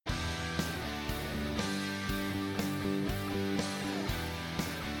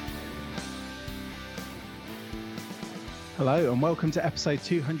Hello and welcome to episode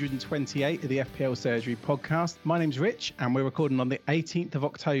 228 of the FPL Surgery podcast. My name's Rich and we're recording on the 18th of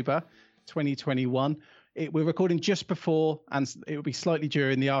October 2021. We're recording just before and it will be slightly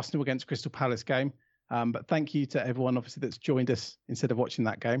during the Arsenal against Crystal Palace game. But thank you to everyone obviously that's joined us instead of watching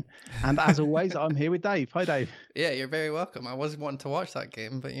that game. And as always, I'm here with Dave. Hi, Dave. Yeah, you're very welcome. I was wanting to watch that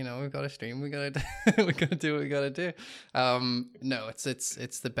game, but you know, we've got to stream. We got to we got to do what we got to do. No,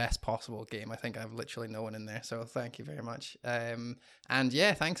 it's the best possible game. I think I've literally no one in there, so thank you very much. And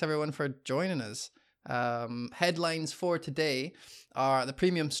yeah, thanks everyone for joining us. Headlines for today are the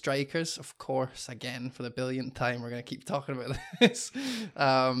premium strikers, of course. Again, for the billionth time, we're going to keep talking about this.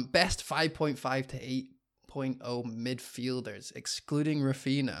 Best 5.5 to 8.0 midfielders, excluding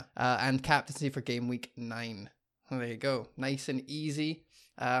Rafinha, and captaincy for game week 9. Well, there you go, nice and easy.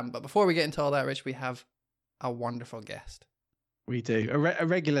 But before we get into all that, Rich, we have a wonderful guest. We do a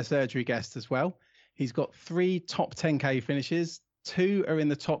regular surgery guest as well. He's got 3 top 10k finishes, 2 are in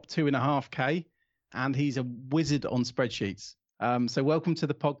the top 2.5k. And he's a wizard on spreadsheets. So welcome to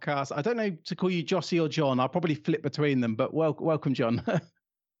the podcast. I don't know to call you Jossie or John. I'll probably flip between them, but welcome, John.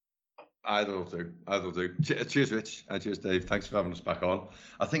 Either will do. Cheers, Rich. Cheers, Dave. Thanks for having us back on.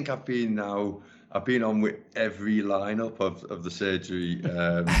 I think I've been on with every lineup of the surgery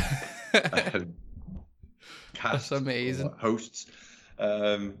cast. That's amazing. Hosts.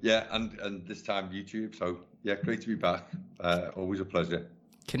 Yeah, and this time YouTube. So yeah, great to be back. Always a pleasure.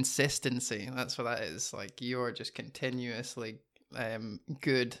 Consistency, that's what that is. Like, you're just continuously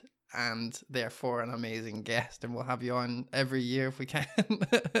good and therefore an amazing guest, and we'll have you on every year if we can.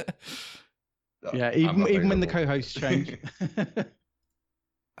 Yeah, even when the co-hosts change.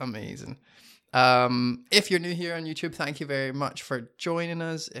 Amazing. If you're new here on YouTube, thank you very much for joining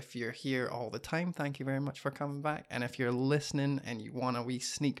us. If you're here all the time, thank you very much for coming back. And if you're listening and you want a wee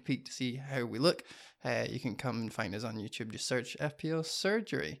sneak peek to see how we look, you can come and find us on YouTube. Just search FPL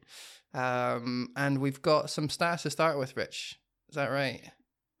Surgery. And we've got some stats to start with, Rich. Is that right?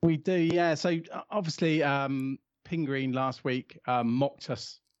 We do, yeah. So obviously, Pingreen last week mocked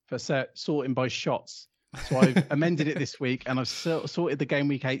us for sorting by shots. So I've amended it this week and I've sorted the game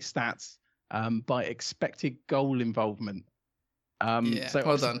week 8 stats by expected goal involvement. So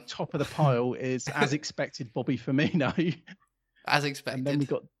well done. Top of the pile is, as expected, Bobby Firmino. As expected. And then we've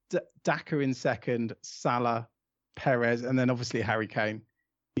got Daka in second, Salah, Perez, and then obviously Harry Kane.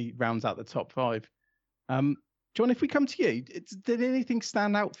 He rounds out the top 5. John, if we come to you, did anything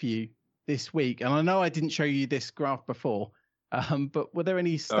stand out for you this week? And I know I didn't show you this graph before, but were there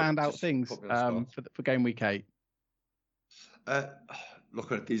any standout things for game week 8?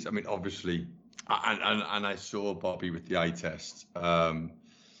 Looking at these, I mean, obviously, and I saw Bobby with the eye test. To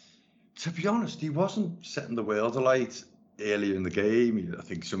be honest, he wasn't setting the world alight earlier in the game. I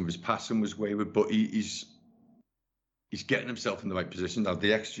think some of his passing was wayward, but he's getting himself in the right position. Now,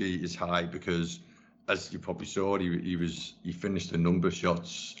 the XG is high because, as you probably saw, he finished a number of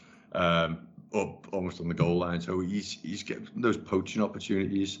shots up almost on the goal line. So he's getting those poaching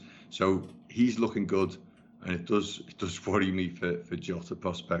opportunities. So he's looking good. And it does worry me for Jota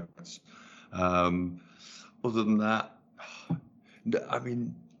prospects. Other than that, I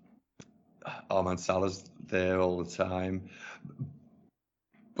mean, Armand Salah's there all the time.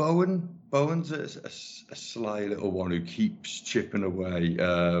 Bowen's a sly little one who keeps chipping away.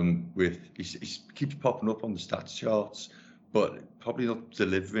 He keeps popping up on the stats charts, but probably not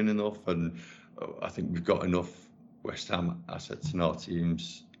delivering enough. And I think we've got enough West Ham assets in our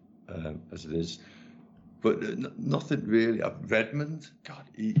teams as it is. But nothing really. Redmond, God,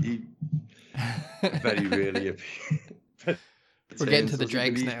 he very rarely. We're getting to the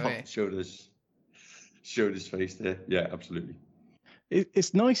dregs now. Showed his face there. Yeah, absolutely.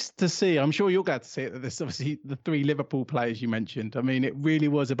 It's nice to see. I'm sure you're glad to see it. That there's obviously the 3 Liverpool players you mentioned. I mean, it really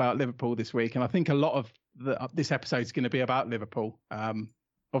was about Liverpool this week, and I think a lot of this episode is going to be about Liverpool.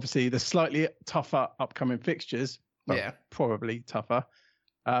 Obviously, the slightly tougher upcoming fixtures. Well, yeah, probably tougher.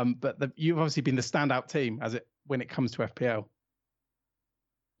 But you've obviously been the standout team when it comes to FPL.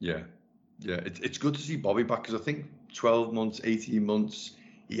 Yeah. It's good to see Bobby back because I think 12 months, 18 months,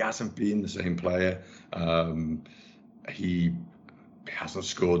 he hasn't been the same player. He hasn't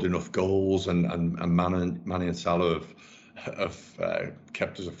scored enough goals, and Mane and Salah have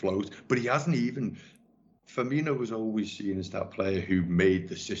kept us afloat. But he hasn't even. Firmino was always seen as that player who made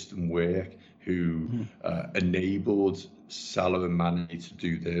the system work, who enabled Salah and Mane to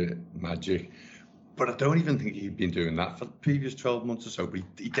do their magic. But I don't even think he'd been doing that for the previous 12 months or so. But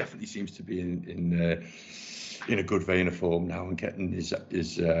he definitely seems to be in a good vein of form now and getting he's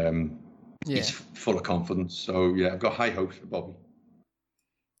full of confidence. So yeah, I've got high hopes for Bobby.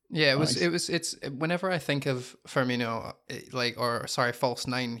 Yeah, Nice. it's whenever I think of Firmino, false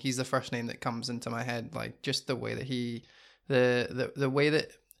nine, he's the first name that comes into my head. Like just the way that the way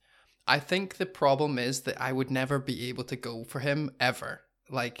that I think the problem is that I would never be able to go for him ever.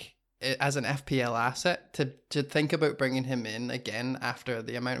 Like as an FPL asset to think about bringing him in again after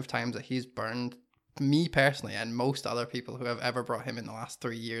the amount of times that he's burned me personally and most other people who have ever brought him in the last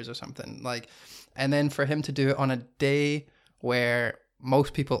 3 years or something like, and then for him to do it on a day where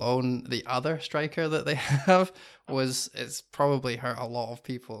most people own the other striker that they have it's probably hurt a lot of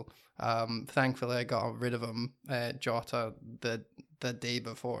people. Thankfully I got rid of him, Jota, the day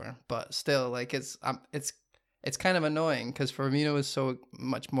before, but still, like it's kind of annoying because Firmino is so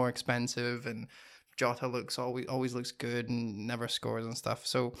much more expensive and Jota always looks good and never scores and stuff.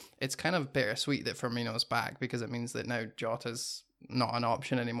 So it's kind of bittersweet that Firmino's back because it means that now Jota's not an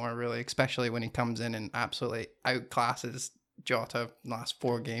option anymore, really, especially when he comes in and absolutely outclasses Jota last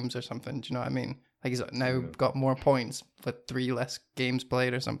 4 games or something. Do you know what I mean? Like he's now got more points with 3 less games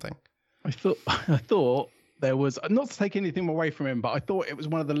played or something. I thought there was, not to take anything away from him, but I thought it was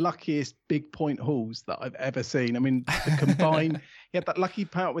one of the luckiest big point hauls that I've ever seen. I mean, the combined, he had that lucky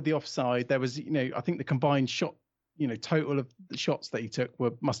part with the offside. There was, I think the combined shot, total of the shots that he took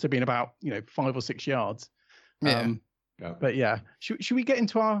must have been about, 5 or 6 yards. Yeah. But yeah, should we get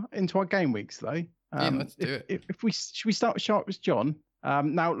into our game weeks though? Let's do it. Should we start with Sharps John?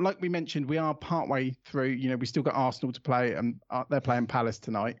 Now, like we mentioned, we are partway through. We still got Arsenal to play, and they're playing Palace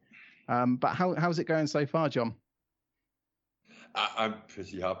tonight. But how's it going so far, John? I'm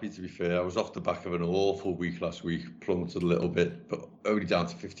pretty happy, to be fair. I was off the back of an awful week last week, plummeted a little bit, but only down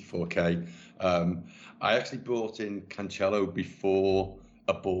to 54k. I actually brought in Cancelo before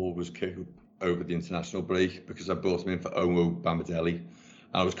a ball was kicked over the international break because I brought him in for Omo Bamadelli.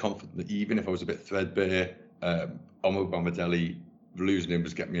 And I was confident that even if I was a bit threadbare, Omo Bamadelli, losing him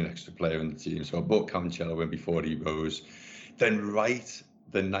was getting me an extra player in the team. So I brought Cancelo in before he rose. Then right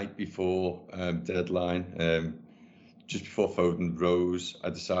the night before deadline, just before Foden rose, I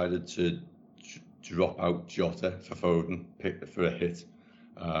decided to drop out Jota for Foden, pick for a hit,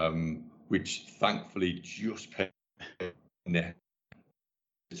 which thankfully just paid net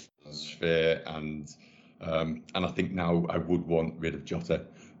transfer, and I think now I would want rid of Jota.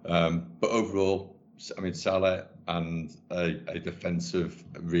 But overall, I mean, Salah and a defensive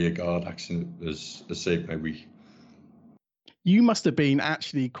rearguard action has saved my week. You must have been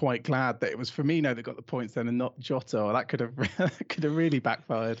actually quite glad that it was Firmino that got the points then and not Jota. Or that could have really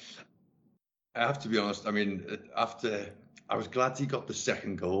backfired. I have to be honest. I mean, I was glad he got the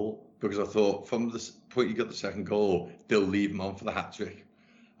second goal because I thought from the point he got the second goal, they'll leave him on for the hat-trick.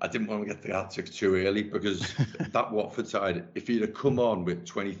 I didn't want to get the hat-trick too early because that Watford side, if he'd have come on with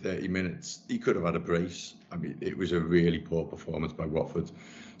 20, 30 minutes, he could have had a brace. I mean, it was a really poor performance by Watford.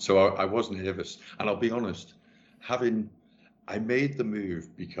 So I was nervous. And I'll be honest, I made the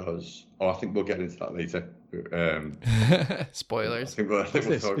move because, I think we'll get into that later. Spoilers. I think we'll talk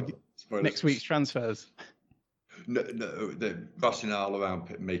about spoilers. Next week's transfers. No, the rationale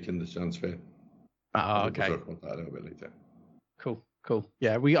around making the transfer. Oh, okay. We'll talk about that a little bit later. Cool.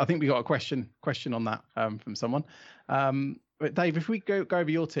 Yeah, I think we got a question on that from someone. But Dave, if we go over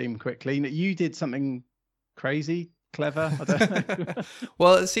your team quickly, you did something crazy, clever. I don't know.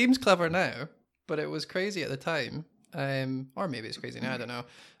 Well, it seems clever now, but it was crazy at the time. Or maybe it's crazy now, I don't know.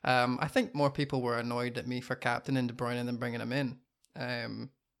 I think more people were annoyed at me for captaining De Bruyne than bringing him in.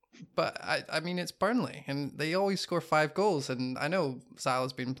 But I mean, it's Burnley, and they always score 5 goals. And I know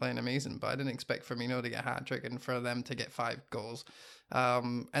Salah's been playing amazing, but I didn't expect Firmino to get a hat-trick and for them to get 5 goals.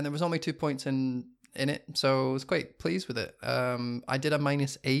 And there was only 2 points in it, so I was quite pleased with it. I did a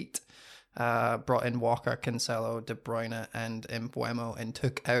 -8. Brought in Walker, Cancelo, De Bruyne, and Mbeumo, and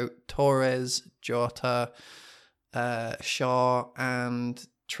took out Torres, Jota, Shaw, and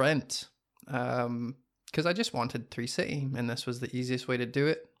Trent. Because I just wanted 3 City, and this was the easiest way to do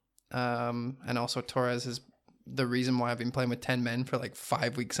it. And also Torres is the reason why I've been playing with 10 men for like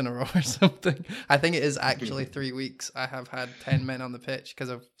 5 weeks in a row or something. I think it is actually 3 weeks I have had 10 men on the pitch because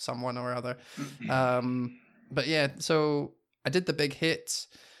of someone or other. But yeah, so I did the big hits.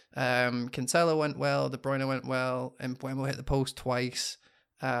 Cancelo went well, De Bruyne went well, and Mbeumo hit the post twice.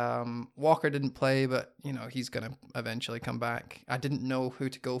 Walker didn't play, but he's gonna eventually come back. I didn't know who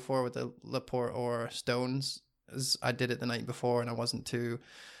to go for with the Laporte or Stones, as I did it the night before, and I wasn't too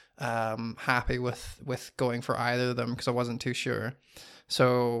happy with going for either of them because I wasn't too sure.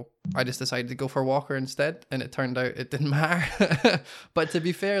 So I just decided to go for Walker instead, and it turned out it didn't matter. But to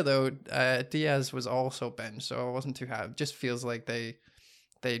be fair though, Diaz was also benched, so I wasn't too happy. It just feels like they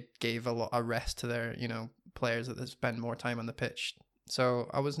gave a rest to their players that spend more time on the pitch. So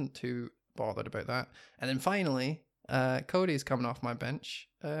I wasn't too bothered about that. And then finally, Cody's coming off my bench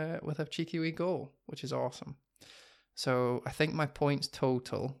with a cheeky wee goal, which is awesome. So I think my points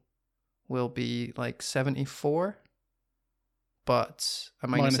total will be like 74, but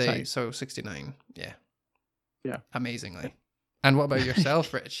I'm going to say 8. so 69. Yeah. Yeah. Amazingly. And what about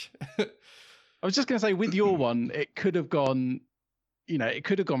yourself, Rich? I was just going to say, with your one, it could have gone, it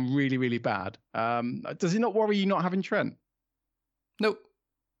could have gone really, really bad. Does it not worry you not having Trent? Nope.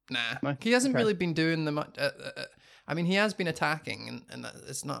 Nah. No? He hasn't Okay. really been doing the much. I mean, he has been attacking, and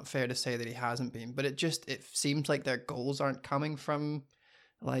it's not fair to say that he hasn't been, but it seems like their goals aren't coming from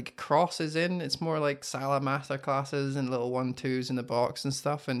like crosses in. It's more like Salah masterclasses and little 1-2s in the box and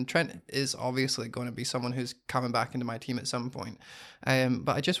stuff. And Trent is obviously going to be someone who's coming back into my team at some point.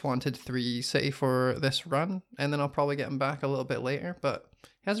 But I just wanted 3 City for this run, and then I'll probably get him back a little bit later. But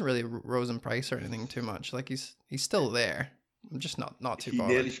he hasn't really rose in price or anything too much. Like he's still there. I'm just not too He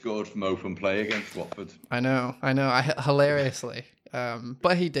bothered. nearly scored from open play against Watford. I know, hilariously.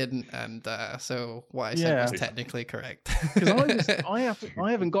 But he didn't, and so what I said was technically correct. Because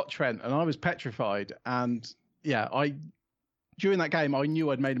I haven't got Trent, and I was petrified. And yeah, during that game, I knew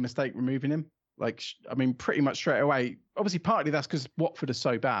I'd made a mistake removing him. Like, I mean, pretty much straight away. Obviously, partly that's because Watford is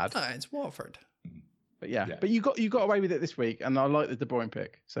so bad. No, it's Watford. But yeah, but you got away with it this week, and I like the De Bruyne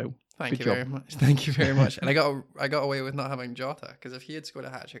pick. So Thank you very much. Thank you very much. And I got away with not having Jota, because if he had scored a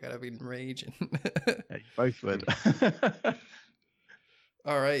hat trick, I'd have been raging. Yeah, you both would.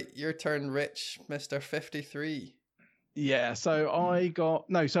 All right, your turn, Rich, Mr. 53. Yeah, so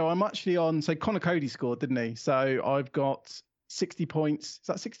I'm actually on. So Connor Cody scored, didn't he? So I've got 60 points. Is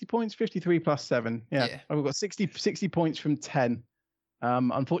that 60 points? 53 plus 7. Yeah. I've got 60 points from 10.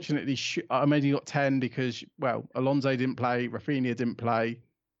 Unfortunately, I only got 10 because, well, Alonso didn't play, Rafinha didn't play.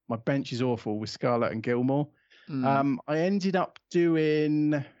 My bench is awful with Scarlett and Gilmore. I ended up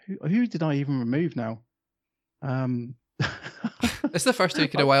doing. Who did I even remove now? It's the first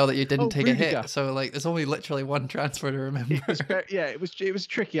week in a while that you didn't take Rudiger. a hit, so like there's only literally one transfer to remember. It was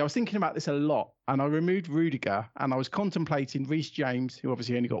tricky. I was thinking about this a lot, and I removed Rudiger, and I was contemplating Reece James, who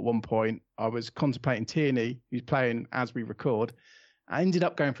obviously only got 1 point. I was contemplating Tierney, who's playing as we record. I ended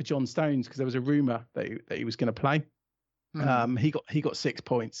up going for John Stones because there was a rumor that he was going to play. He got 6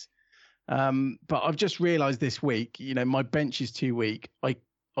 points. But I've just realised this week, my bench is too weak.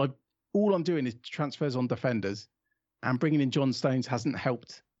 All I'm doing is transfers on defenders, and bringing in John Stones hasn't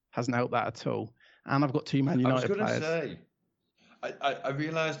helped that at all. And I've got 2 Man United players. I was going to say, I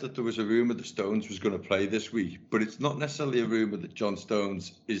realised that there was a rumour that Stones was going to play this week, but it's not necessarily a rumour that John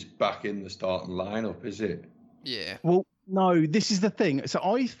Stones is back in the starting lineup, is it? Yeah. Well, no, this is the thing. So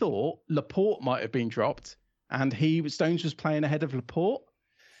I thought Laporte might have been dropped, and Stones was playing ahead of Laporte.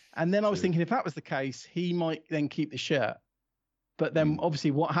 And then I was thinking, if that was the case, he might then keep the shirt. But then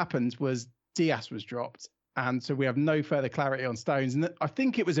obviously what happened was Diaz was dropped. And so we have no further clarity on Stones. And I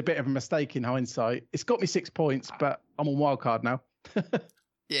think it was a bit of a mistake in hindsight. It's got me 6 points, but I'm on wildcard now.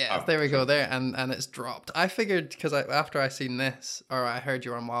 Yeah, there we go there. And it's dropped. I figured, because after I seen this, or I heard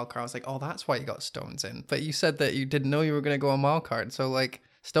you were on wildcard, I was like, oh, that's why you got Stones in. But you said that you didn't know you were going to go on wildcard. So like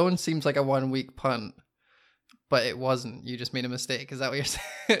Stones seems like a 1 week punt, but it wasn't. You just made a mistake. Is that what you're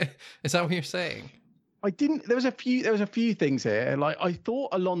saying? Is that what you're saying? I didn't. There was a few things here. Like I thought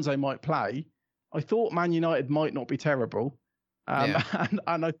Alonso might play. I thought Man United might not be terrible. And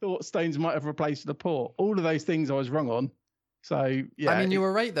I thought Stones might have replaced Laporte. All of those things I was wrong on. So yeah. I mean, you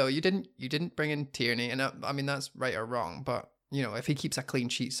were right though. You didn't bring in Tierney, and I mean that's right or wrong. But if he keeps a clean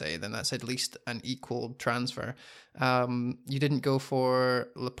sheet, say, then that's at least an equal transfer. You didn't go for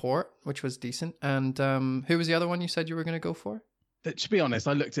Laporte, which was decent. And who was the other one you said you were going to go for? To be honest,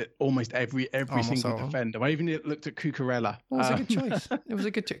 I looked at almost every single defender. I even looked at Cucurella. Well, it was a good choice. It was a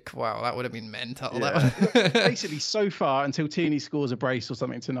good choice. Wow, that would have been mental. Yeah. Basically, so far, until Tierney scores a brace or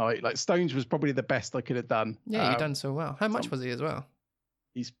something tonight, like Stones was probably the best I could have done. Yeah, you've done so well. How much was he as well?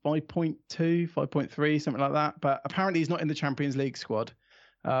 He's 5.2, 5.3, something like that. But apparently he's not in the Champions League squad.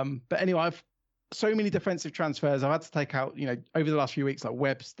 But anyway, I've so many defensive transfers. I've had to take out, over the last few weeks, like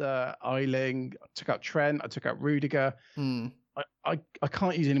Webster, Eiling. I took out Trent. I took out Rudiger. I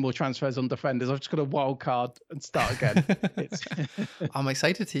can't use any more transfers on defenders. I've just got a wild card and start again. I'm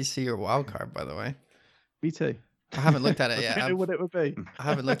excited to see your wild card, by the way. Me too. I haven't looked at it yet. I don't know what it would be. I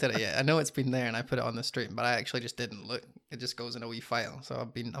haven't looked at it yet. I know it's been there and I put it on the stream, but I actually just didn't look. It just goes in a wee file. So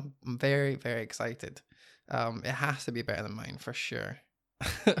I'm very, very excited. It has to be better than mine for sure.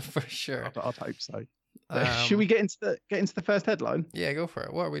 For sure. I'd hope so. Should we get into the first headline? Yeah, go for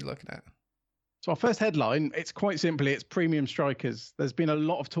it. What are we looking at? So our first headline, it's quite simply, it's premium strikers. There's been a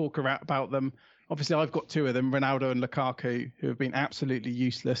lot of talk about them. Obviously, I've got two of them, Ronaldo and Lukaku, who have been absolutely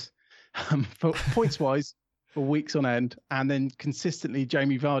useless for points-wise for weeks on end, and then consistently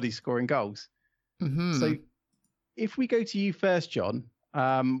Jamie Vardy scoring goals. Mm-hmm. So if we go to you first, John,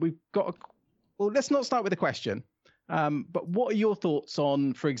 we've got well, let's not start with a question. But what are your thoughts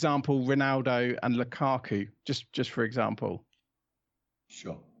on, for example, Ronaldo and Lukaku, just for example?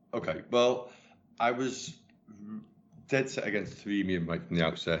 Sure. Okay. Well, I was dead set against premium right from the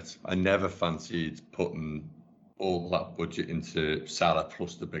outset. I never fancied putting all that budget into Salah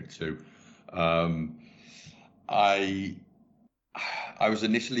plus the big two. I was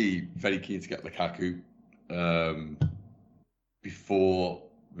initially very keen to get Lukaku before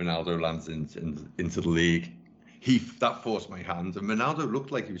Ronaldo lands into the league. That forced my hand, and Ronaldo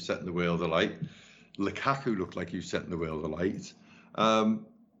looked like he was setting the world alight. Lukaku looked like he was setting the world alight.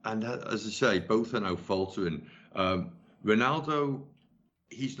 And as I say, both are now faltering. Ronaldo,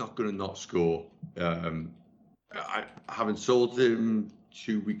 he's not going to not score. Having sold him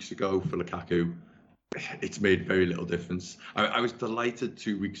 2 weeks ago for Lukaku, it's made very little difference. I was delighted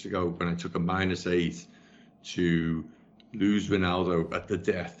 2 weeks ago when I took a -8 to lose Ronaldo at the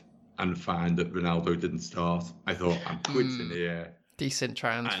death and find that Ronaldo didn't start. I thought, I'm quitting here. Decent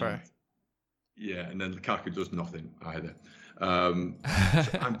transfer. And then Lukaku does nothing either. So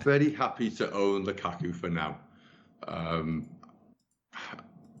I'm very happy to own Lukaku for now.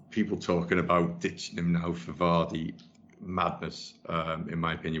 People talking about ditching him now for Vardy, madness, in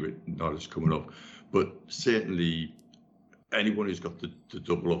my opinion, with Norwich coming up. But certainly anyone who's got the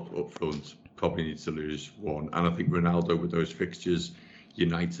double up front probably needs to lose one. And I think Ronaldo, with those fixtures,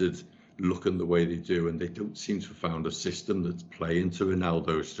 United looking the way they do, and they don't seem to have found a system that's playing to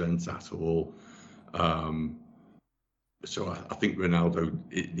Ronaldo's strengths at all. So I think Ronaldo,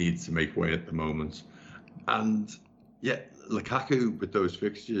 it needs to make way at the moment. And yeah, Lukaku, with those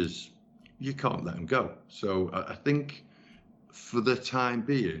fixtures, you can't let him go. So I think for the time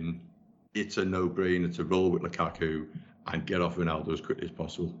being, it's a no-brainer to roll with Lukaku and get off Ronaldo as quickly as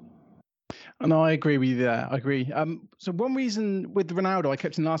possible. And I agree with you there. I agree. So one reason with Ronaldo I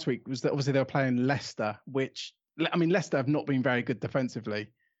kept in last week was that obviously they were playing Leicester, which, I mean, Leicester have not been very good defensively,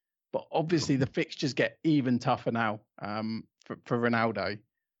 but obviously the fixtures get even tougher now for Ronaldo.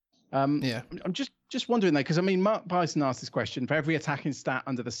 Yeah. I'm just wondering though, because I mean, Mark Bison asked this question: for every attacking stat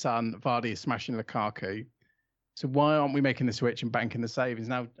under the sun, Vardy is smashing Lukaku. So why aren't we making the switch and banking the savings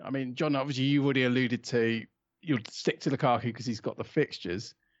now? I mean, John, obviously you already alluded to you'll stick to Lukaku because he's got the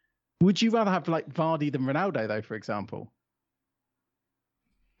fixtures. Would you rather have like Vardy than Ronaldo though, for example?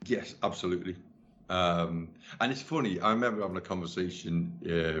 Yes, absolutely. And it's funny. I remember having a conversation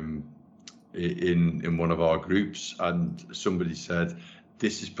in one of our groups, and somebody said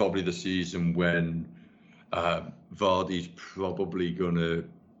this is probably the season when Vardy's probably going to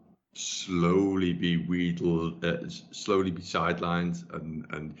slowly be slowly be sidelined,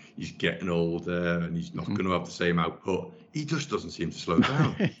 and he's getting older, and he's not going to have the same output. He just doesn't seem to slow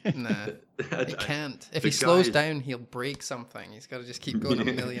down. Nah, he can't. If he slows down, he'll break something. He's got to just keep going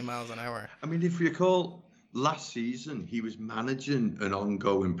a million miles an hour. I mean, if you recall, last season he was managing an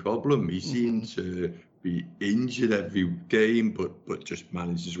ongoing problem. He seemed to be injured every game, but just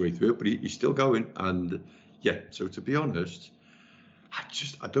managed his way through it. But he's still going. And yeah, so to be honest,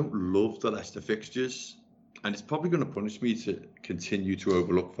 I don't love the Leicester fixtures, and it's probably going to punish me to continue to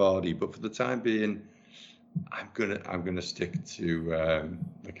overlook Vardy. But for the time being, I'm gonna stick to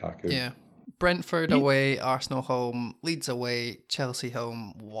Lukaku. Yeah, Brentford away, Arsenal home, Leeds away, Chelsea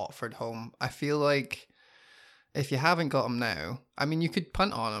home, Watford home. I feel like if you haven't got him now, I mean, you could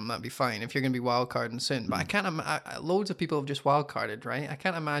punt on him. That'd be fine if you're going to be wildcarding soon. But I can't. Loads of people have just wildcarded, right? I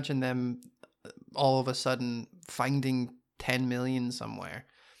can't imagine them all of a sudden finding 10 million somewhere.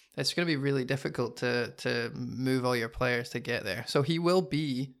 It's going to be really difficult to move all your players to get there. So he will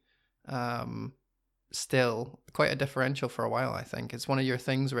be still quite a differential for a while, I think. It's one of your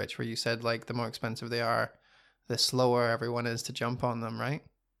things, Rich, where you said like the more expensive they are, the slower everyone is to jump on them, right?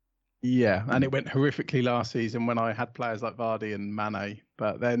 Yeah, and it went horrifically last season when I had players like Vardy and Mane.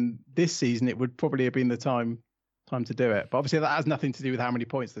 But then this season, it would probably have been the time to do it. But obviously that has nothing to do with how many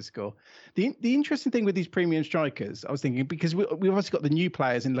points they score. The interesting thing with these premium strikers, I was thinking, because we've obviously got the new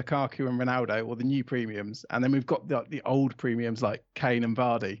players in Lukaku and Ronaldo, or the new premiums, and then we've got the old premiums like Kane and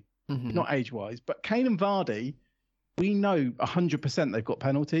Vardy. Not age-wise, but Kane and Vardy, we know 100% they've got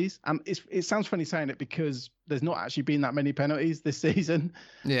penalties. And it sounds funny saying it because there's not actually been that many penalties this season.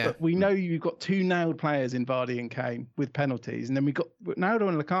 Yeah. But we know you've got two nailed players in Vardy and Kane with penalties. And then we've got Ronaldo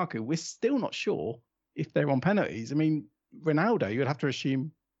and Lukaku. We're still not sure if they're on penalties. I mean, Ronaldo, you'd have to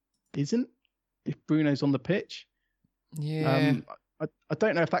assume isn't. if Bruno's on the pitch. Yeah. I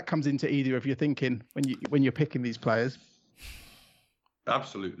don't know if that comes into either of your thinking when you're picking these players.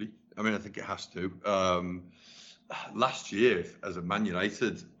 Absolutely. I mean, I think it has to. Last year, as a Man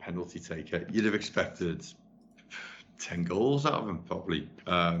United penalty taker, you'd have expected 10 goals out of him, probably.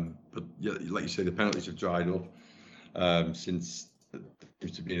 But yeah, like you say, the penalties have dried up since there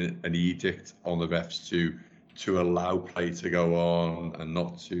seems to be an edict on the refs to allow play to go on and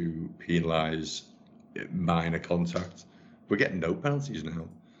not to penalise minor contact. We're getting no penalties now.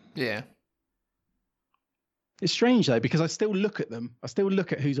 Yeah. It's strange though, because I still look at them. I still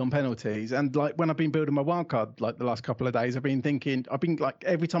look at who's on penalties, and like when I've been building my wildcard, like the last couple of days, I've been like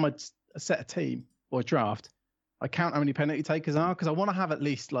every time I set a team or a draft, I count how many penalty takers are, because I want to have at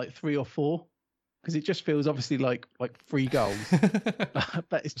least like 3 or 4, because it just feels obviously like 3 goals,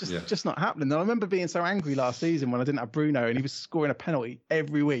 but it's just not happening. And I remember being so angry last season when I didn't have Bruno and he was scoring a penalty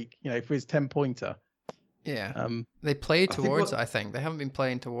every week, for his 10-pointer. Yeah. They play towards it, I think. They haven't been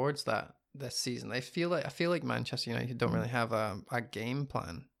playing towards that this season. I feel like Manchester United don't really have a game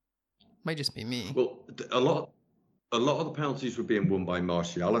plan. Might just be me. Well, a lot of the penalties were being won by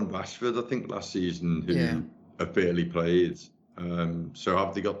Martial and Rashford, I think, last season, who have barely played. So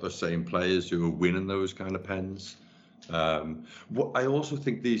have they got the same players who are winning those kind of pens? I also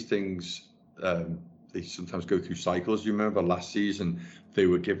think these things, they sometimes go through cycles. You remember last season, they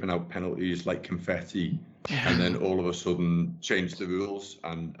were giving out penalties like confetti, and then all of a sudden changed the rules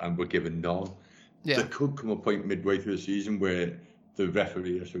and were given none. Yeah. There could come a point midway through the season where the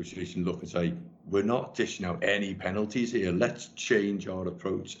referee association look and say, we're not dishing out any penalties here. Let's change our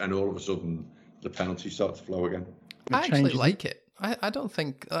approach. And all of a sudden, the penalties start to flow again. I actually like it. I don't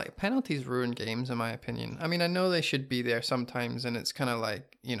think penalties ruin games, in my opinion. I mean, I know they should be there sometimes, and it's kind of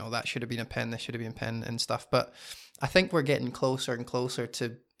like, that should have been a pen, this should have been a pen and stuff. But I think we're getting closer and closer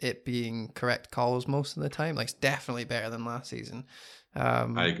to it being correct calls most of the time. Like, it's definitely better than last season.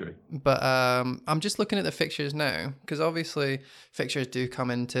 I agree. But I'm just looking at the fixtures now, because obviously fixtures do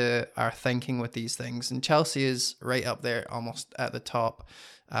come into our thinking with these things, and Chelsea is right up there, almost at the top.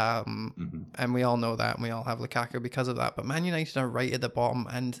 And we all know that, and we all have Lukaku because of that. But Man United are right at the bottom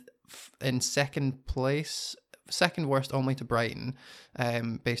and in second place, second worst only to Brighton,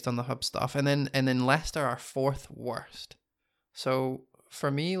 based on the hub stuff. And then Leicester are 4th worst. So for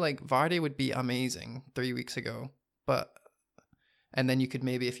me, like, Vardy would be amazing 3 weeks ago, and then you could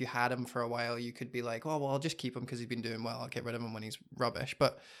maybe, if you had him for a while, you could be like, oh, well, I'll just keep him because he's been doing well. I'll get rid of him when he's rubbish.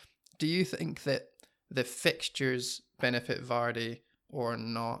 But do you think that the fixtures benefit Vardy or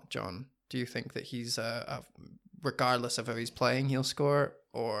not, John? Do you think that he's, regardless of how he's playing, he'll score?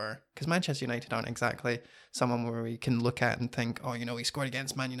 Or, because Manchester United aren't exactly someone where we can look at and think, oh, he scored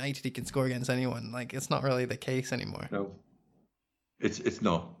against Man United, he can score against anyone. Like, it's not really the case anymore. No, it's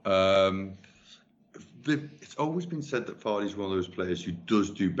not. It's always been said that Vardy's one of those players who does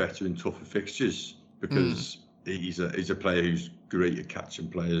do better in tougher fixtures, because he's a player who's great at catching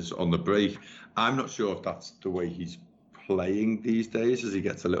players on the break. I'm not sure if that's the way he's playing these days as he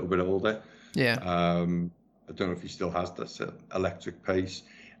gets a little bit older. Yeah. I don't know if he still has that electric pace.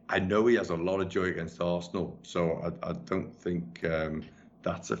 I know he has a lot of joy against Arsenal, so I don't think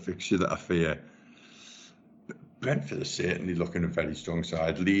that's a fixture that I fear. Brentford is certainly looking a very strong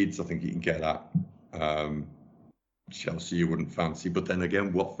side. Leeds, I think he can get at. Chelsea, you wouldn't fancy, but then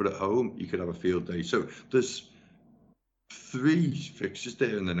again, Watford at home, you could have a field day. So there's 3 fixtures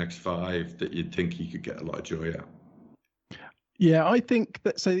there in the next 5 that you'd think he could get a lot of joy at. Yeah, I think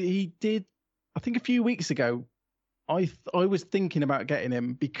that. So he did. I think a few weeks ago, I was thinking about getting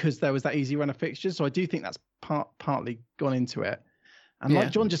him because there was that easy run of fixtures. So I do think that's partly gone into it. And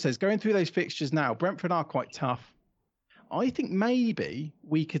like John just says, going through those fixtures now, Brentford are quite tough. I think maybe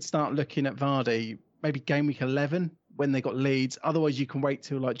we could start looking at Vardy maybe game week 11 when they got Leeds. Otherwise, you can wait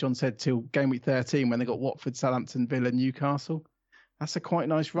till, like John said, till game week 13 when they got Watford, Southampton, Villa, Newcastle. That's a quite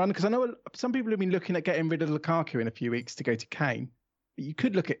nice run, because I know some people have been looking at getting rid of Lukaku in a few weeks to go to Kane. But you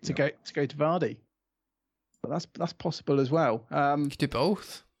could look at to go to Vardy. But that's possible as well. You could do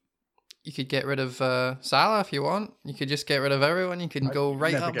both. You could get rid of Salah if you want. You could just get rid of everyone. You can go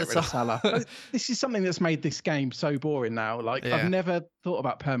right up the top. Salah. This is something that's made this game so boring now. Like, I've never thought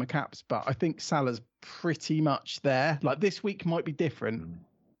about perma caps, but I think Salah's pretty much there. Like, this week might be different,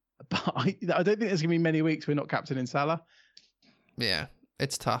 but I don't think there's going to be many weeks we're not captaining Salah. Yeah,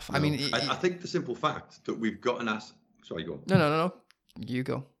 it's tough. No. I mean, I think the simple fact that we've got an asset. Sorry, go on. No. You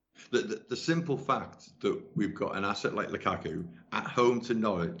go. The simple fact that we've got an asset like Lukaku at home to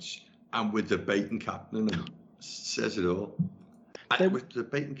Norwich, and we're debating captaining him, says it all. We're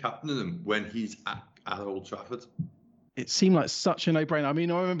debating captaining him when he's at Old Trafford. it seemed like such a no-brainer. I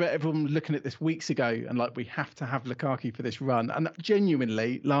mean, I remember everyone looking at this weeks ago and like, we have to have Lukaku for this run. And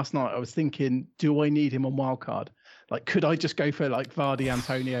genuinely, last night I was thinking, do I need him on wildcard? Like, could I just go for like Vardy,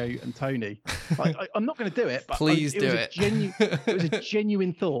 Antonio, and Tony? Like, I'm not going to do it, but Please do it. It was a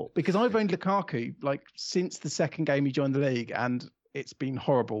genuine thought, because I've owned Lukaku like since the second game he joined the league, and it's been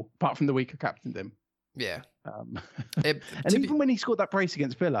horrible. Apart from the week I captained him. Yeah. And even when he scored that brace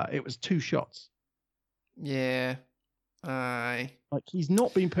against Villa, it was 2 shots. Yeah. Like, he's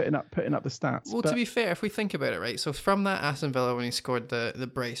not been putting up the stats. Well, to be fair, if we think about it, right? So from that Aston Villa when he scored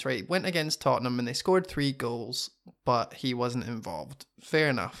the brace, right? Went against Tottenham and they scored 3 goals, but he wasn't involved. Fair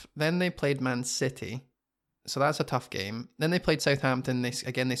enough. Then they played Man City. So that's a tough game. Then they played Southampton.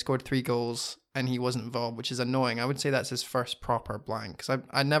 They scored 3 goals and he wasn't involved, which is annoying. I would say that's his first proper blank, because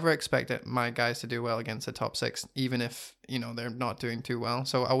I never expected my guys to do well against the top 6, even if, you know, they're not doing too well.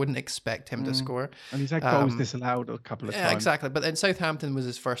 So I wouldn't expect him to score. And he's had goals disallowed a couple of times. Yeah, exactly. But then Southampton was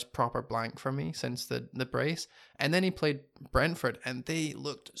his first proper blank for me since the brace. And then he played Brentford and they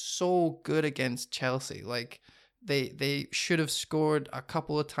looked so good against Chelsea. Like, they should have scored a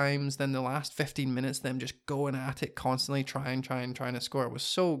couple of times. Then the last 15 minutes, them just going at it constantly, trying to score. It was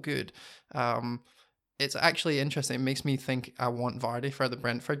so good. It's actually interesting. It makes me think I want Vardy for the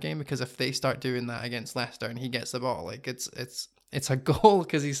Brentford game, because if they start doing that against Leicester and he gets the ball, like it's a goal,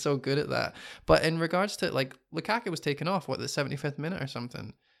 because he's so good at that. But in regards to, like, Lukaku was taken off the 75th minute or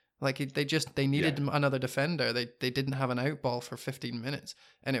something. Like, they needed another defender. They didn't have an out ball for 15 minutes,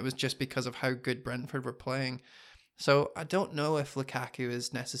 and it was just because of how good Brentford were playing. So I don't know if Lukaku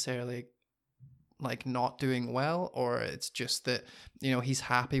is necessarily like not doing well, or it's just that, you know, he's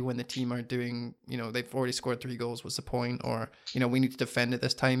happy when the team are doing, you know, they've already scored 3 goals, what's the point? Or, you know, we need to defend it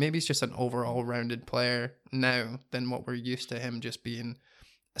this time. Maybe he's just an overall rounded player now than what we're used to him just being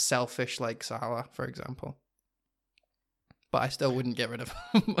selfish like Salah, for example. But I still wouldn't get rid of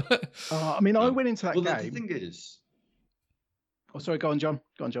him. I mean, I went into that game. The thing is... Oh, sorry, go on, John.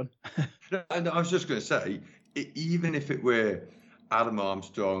 And I was just going to say, even if it were Adam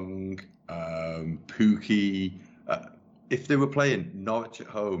Armstrong, Pookie, if they were playing Norwich at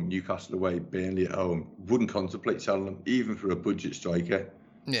home, Newcastle away, Burnley at home, wouldn't contemplate selling them, even for a budget striker.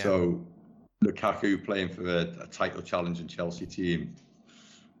 Yeah. So Lukaku playing for a title challenging Chelsea team,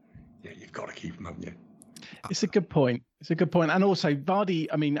 yeah, you've got to keep him, haven't you? It's a good point. And also Vardy,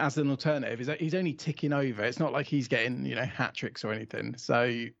 I mean, as an alternative, he's only ticking over. It's not like he's getting, you know, hat tricks or anything.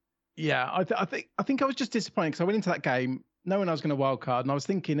 So yeah, I think I was just disappointed, because I went into that game knowing I was going to wild card, and I was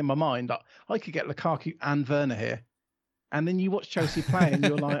thinking in my mind that I could get Lukaku and Werner here. And then you watch Chelsea play and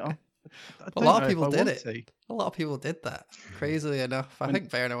you're like, oh, a lot of people did it. A lot of people did that. Crazily enough, I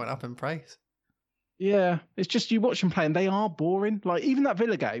think Werner went up in price. Yeah, it's just you watch them play and they are boring. Like, even that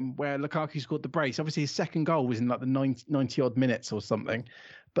Villa game where Lukaku scored the brace, obviously his second goal was in like the 90 odd minutes or something,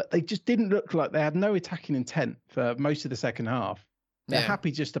 but they just didn't look like, they had no attacking intent for most of the second half. They're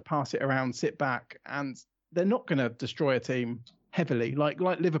happy just to pass it around, sit back, and they're not going to destroy a team heavily like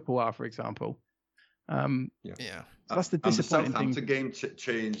Liverpool are, for example. So that's the disappointing thing. The Southampton game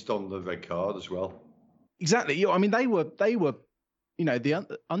changed on the red card as well. Exactly. I mean, they were, you know,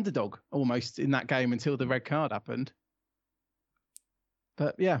 the underdog almost in that game until the red card happened.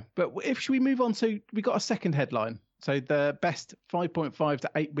 But should we move on to, we got a second headline. So the best 5.5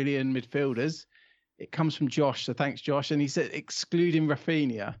 to 8 billion midfielders. It comes from Josh. So thanks, Josh. And he said excluding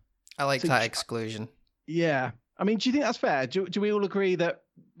Rafinha. I like that exclusion. Yeah. I mean, do you think that's fair? Do we all agree that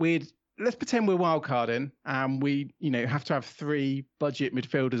let's pretend we're wildcarding and we, you know, have to have 3 budget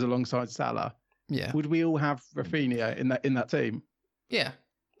midfielders alongside Salah. Yeah. Would we all have Rafinha in that team? Yeah,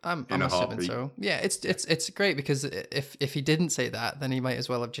 I'm assuming so. Yeah, it's great, because if he didn't say that, then he might as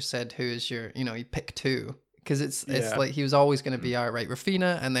well have just said who is your, you know, you pick 2, because it's like he was always going to be all right,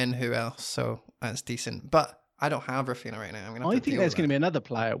 Rafinha, and then who else? So that's decent. But I don't have Rafinha right now. I think there's going to be another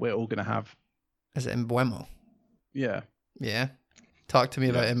player we're all going to have. Is it Mbeumo? Yeah. Yeah. Talk to me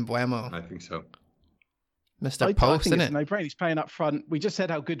about Mbeumo. I think so. Mr. Post, isn't it? No-brainer. He's playing up front. We just said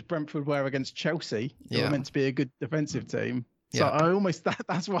how good Brentford were against Chelsea. They were meant to be a good defensive team. So I almost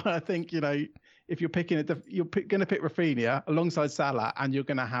that's why I think, you know, if you're picking you're going to pick Rafinha alongside Salah, and you're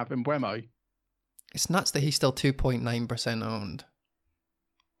going to have Mbeumo. It's nuts that he's still 2.9% owned.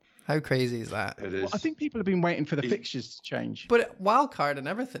 How crazy is that? It is. Well, I think people have been waiting for the fixtures to change. But wildcard and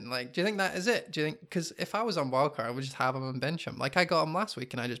everything, like, do you think that is it? Do you think, because if I was on wildcard, I would just have him and bench him. Like, I got him last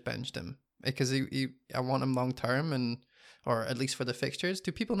week and I just benched him because I want him long term, or at least for the fixtures.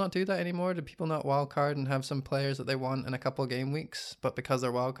 Do people not do that anymore? Do people not wildcard and have some players that they want in a couple of game weeks, but because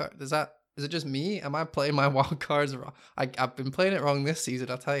they're wildcard? Is it just me? Am I playing my wildcards wrong? I've been playing it wrong this season,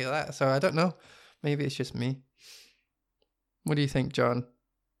 I'll tell you that. So I don't know. Maybe it's just me. What do you think, John?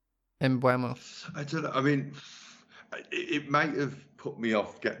 Mbeumo? I don't know. I mean, it might have put me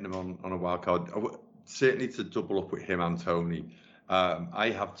off getting him on a wild card. Certainly to double up with him and Tony.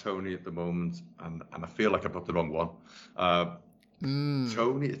 I have Tony at the moment, and I feel like I put the wrong one.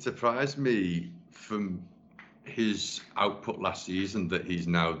 Tony, it surprised me from his output last season that he's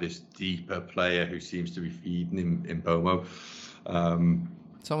now this deeper player who seems to be feeding him in Mbeumo.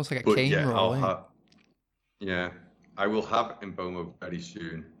 It's almost like a Kane role. I will have Mbeumo very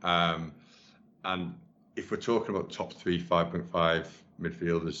soon. And if we're talking about top 3, 5.5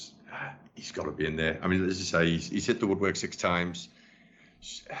 midfielders, he's got to be in there. I mean, as I say, he's hit the woodwork 6 times.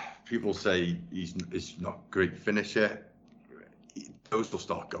 People say he's not a great finisher. Those will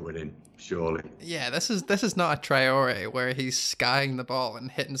start going in, surely. Yeah, this is not a Traore where he's skying the ball and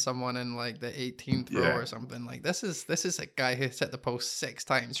hitting someone in like the 18th row or something. Like this is a guy who's hit the post 6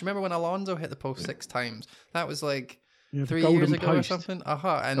 times. Remember when Alonso hit the post 6 times? That was like 3 years ago or something.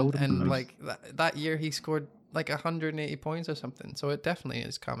 And like that year he scored like 180 points or something. So it definitely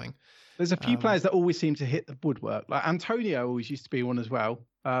is coming. There's a few players that always seem to hit the woodwork. Like Antonio always used to be one as well.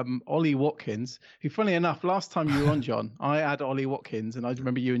 Ollie Watkins, who, funny enough, last time you were on, John, I had Ollie Watkins, and I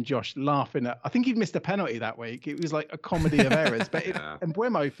remember you and Josh laughing at. I think he'd missed a penalty that week. It was like a comedy of errors. But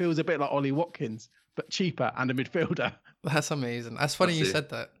Mbeumo feels a bit like Ollie Watkins, but cheaper and a midfielder. That's amazing. That's funny you said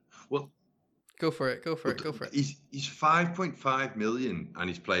that. Well, go for it. He's 5.5 million, and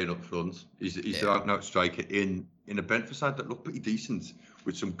he's playing up front. He's the out-and-out striker in a Brentford side that look pretty decent,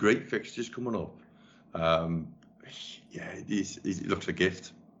 with some great fixtures coming up. He looks a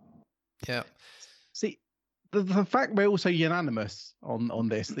gift. Yeah. See, the fact we're also unanimous on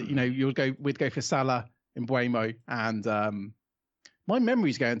this, that we'd go for Salah, Mbeumo, and my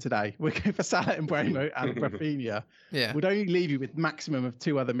memory's going today. We'd go for Salah, Mbeumo, and Rafinha. Yeah. Would only leave you with maximum of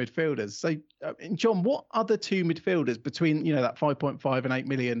 2 other midfielders. So, John, what other 2 midfielders between that 5.5 and 8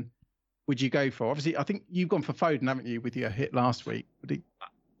 million would you go for? Obviously, I think you've gone for Foden, haven't you, with your hit last week?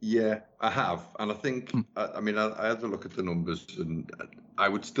 Yeah, I have. And I think, I had to look at the numbers, and I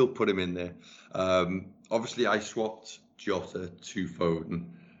would still put him in there. Obviously, I swapped Jota to Foden.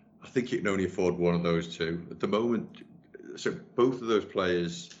 I think you can only afford one of those 2. At the moment, so both of those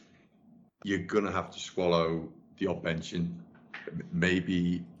players, you're going to have to swallow the odd benching.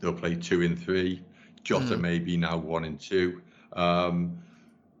 Maybe they'll play 2 in 3. Jota maybe now 1 in 2.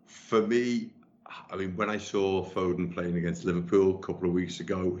 For me, I mean, when I saw Foden playing against Liverpool a couple of weeks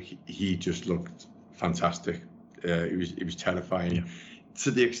ago, he just looked fantastic. He was terrifying,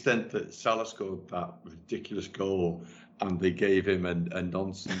 to the extent that Salah scored that ridiculous goal, and they gave him a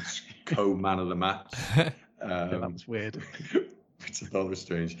nonsense co-man of the match. That was weird. Which I thought was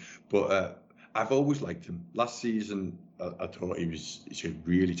strange, but I've always liked him. Last season, I thought he's a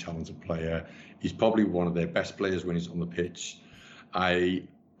really talented player. He's probably one of their best players when he's on the pitch.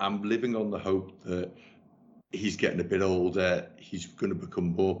 I'm living on the hope that he's getting a bit older. He's going to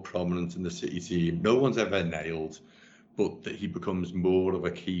become more prominent in the City team. No one's ever nailed, but that he becomes more of a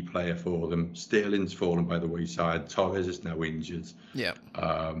key player for them. Sterling's fallen by the wayside. Torres is now injured. Yeah.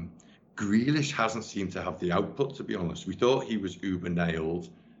 Grealish hasn't seemed to have the output, to be honest. We thought he was uber nailed,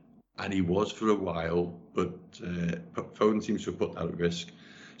 and he was for a while, but Foden seems to have put that at risk.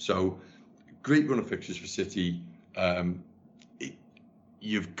 So, great run of fixtures for City.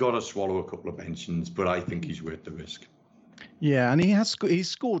 You've got to swallow a couple of pensions, but I think he's worth the risk. Yeah, and he's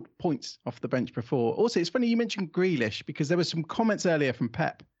scored points off the bench before. Also, it's funny you mentioned Grealish, because there were some comments earlier from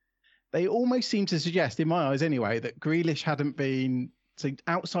Pep. They almost seem to suggest, in my eyes anyway, that Grealish hadn't been, so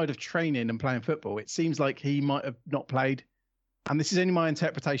outside of training and playing football, it seems like he might have not played. And this is only my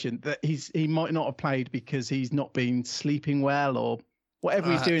interpretation, that he might not have played because he's not been sleeping well, or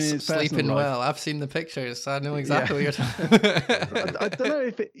whatever he's doing in his personal sleeping life. Well. I've seen the pictures, so I know exactly what you're talking about. I don't know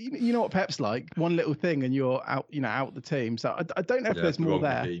if you know what Pep's like. One little thing and you're out, out the team. So I don't know if there's more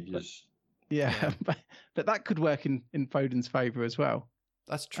there. But that could work in Foden's favour as well.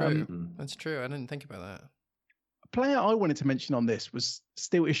 That's true. That's true. I didn't think about that. A player I wanted to mention on this was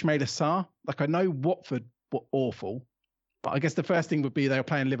still Ismaila Sarr. Like, I know Watford were awful, but I guess the first thing would be they were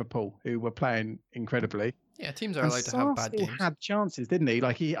playing Liverpool, who were playing incredibly. Yeah, teams are allowed to have bad games. He had chances, didn't he?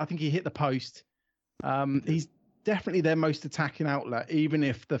 Like, I think he hit the post. He's definitely their most attacking outlet, even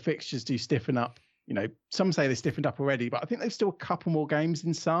if the fixtures do stiffen up. Some say they stiffened up already, but I think they've still a couple more games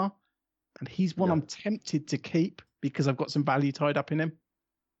in Sarr. And he's one I'm tempted to keep because I've got some value tied up in him.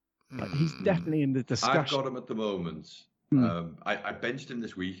 Like, he's definitely in the discussion. I've got him at the moment. I benched him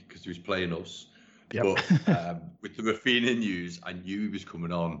this week because he was playing us. Yep. But with the Rafinha news, I knew he was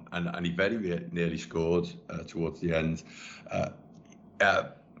coming on, and he very nearly scored towards the end.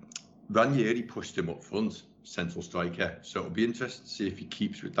 Ranieri pushed him up front central striker. So it'll be interesting to see if he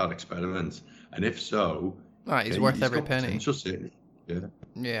keeps with that experiment, and if so, He's worth every got penny. potential, certainly.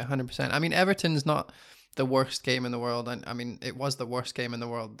 Yeah, 100%. I mean, Everton's not the worst game in the world, and I mean, it was the worst game in the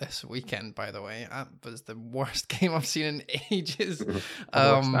world this weekend. By the way, it was the worst game I've seen in ages.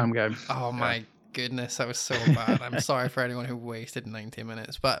 Damn game. Oh my goodness, that was so bad. I'm sorry for anyone who wasted 90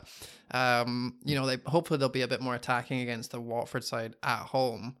 minutes, but hopefully they'll be a bit more attacking against the Watford side at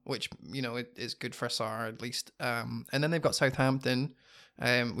home, which it is good for Sarr at least. And then they've got Southampton,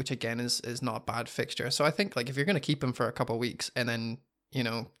 which again is not a bad fixture. So I think, like, if you're going to keep him for a couple of weeks and then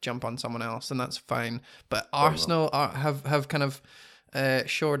jump on someone else, then that's fine. But Arsenal have kind of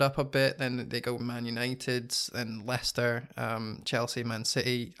shored up a bit. Then they go Man United and Leicester, Chelsea, Man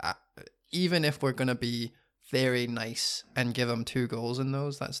City. Even if we're going to be very nice and give them 2 goals in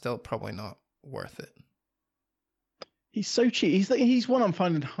those, that's still probably not worth it. He's so cheap. He's one I'm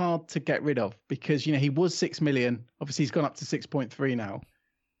finding hard to get rid of because, he was 6 million. Obviously, he's gone up to 6.3 now.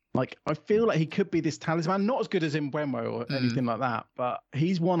 Like, I feel like he could be this talisman, not as good as Mbeumo or anything like that, but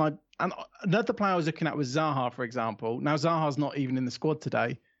he's one and another player I was looking at was Zaha, for example. Now, Zaha's not even in the squad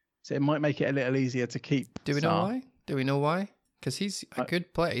today, so it might make it a little easier to keep. Do we know why? Because he's a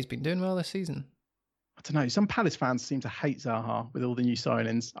good player. He's been doing well this season. I don't know. Some Palace fans seem to hate Zaha with all the new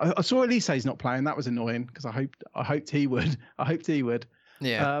signings. I saw Elise's not playing. That was annoying because I hoped he would.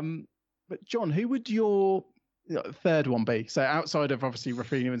 Yeah. But John, who would your third one be? So outside of obviously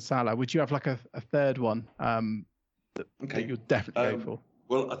Rafinha and Salah, would you have like a third one that you'll definitely go for?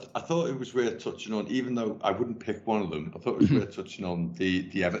 Well, I thought it was worth touching on, even though I wouldn't pick one of them. I thought it was worth touching on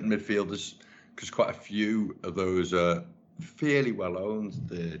the Everton midfielders because quite a few of those are fairly well owned.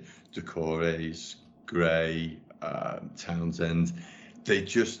 The Doucourés, Gray, Townsend.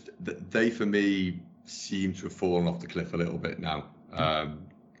 They for me seem to have fallen off the cliff a little bit now.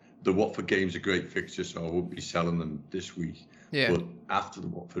 The Watford game's a great fixture, so I won't be selling them this week. Yeah. But after the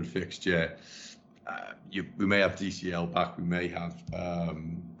Watford fixture, we may have DCL back, we may have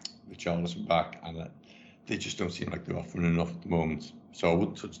Richarlison back, and they just don't seem like they're offering enough at the moment. So I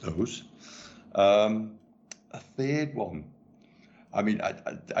wouldn't touch those. A third one. I mean,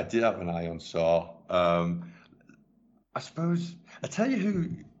 I did have an eye on Sarr. I suppose I tell you who.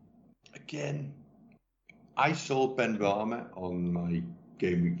 Again, I sold Ben Rama on my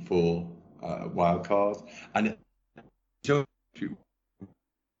game week 4 wild card, and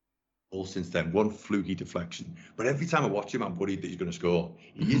all since then, one fluky deflection. But every time I watch him, I'm worried that he's going to score.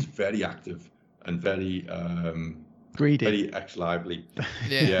 He is very active and very greedy, very ex-lively.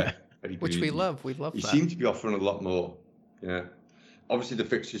 Yeah. Very which greedy. we love. We love He that. seems to be offering a lot more. Yeah. Obviously, the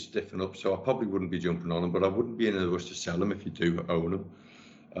fixtures stiffen up, so I probably wouldn't be jumping on him, but I wouldn't be in a rush to sell him if you do own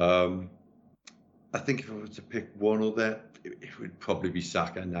him. I think if I were to pick one other, it would probably be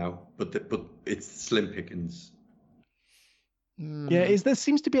Saka now, but it's slim pickings. Yeah, there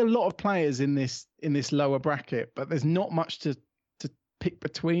seems to be a lot of players in this lower bracket, but there's not much to pick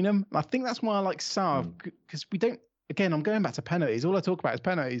between them. And I think that's why I like Sarr, because we don't. Again, I'm going back to penalties. All I talk about is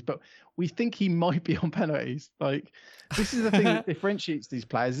penalties, but we think he might be on penalties. Like, this is the thing that differentiates these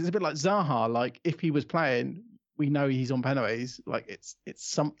players. It's a bit like Zaha. Like, if he was playing, we know he's on penalties. Like, it's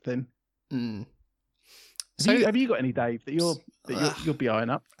something. So, have you got any, Dave, that you'll be eyeing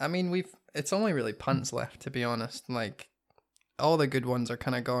up? I mean, it's only really punts left, to be honest. Like, all the good ones are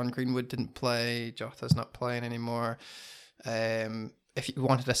kind of gone. Greenwood didn't play. Jota's not playing anymore. If you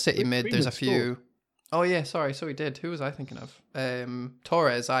wanted a City mid, there's a few. Oh yeah, sorry. So he did. Who was I thinking of?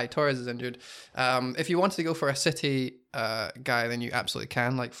 Torres. Torres is injured. If you wanted to go for a City guy, then you absolutely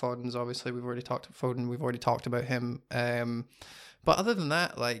can. Like Foden's, obviously we've already talked about him. But other than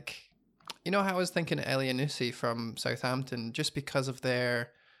that, like, how I was thinking Elyounoussi from Southampton, just because of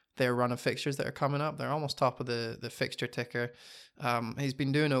their run of fixtures that are coming up, they're almost top of the fixture ticker. He's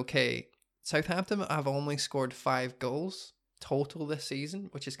been doing okay. Southampton have only scored 5 goals total this season,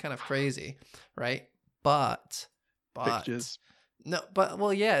 which is kind of crazy, right? But fixtures. No, but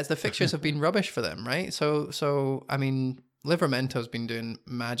well, yeah, as the fixtures have been rubbish for them, right? So I mean, Livermento's been doing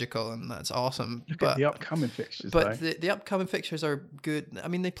magical, and that's awesome. Look at the upcoming fixtures. But the upcoming fixtures are good. I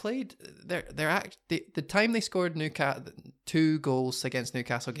mean, they played the time they scored 2 goals against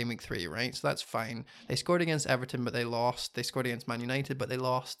Newcastle game week 3, right? So that's fine. They scored against Everton, but they lost. They scored against Man United, but they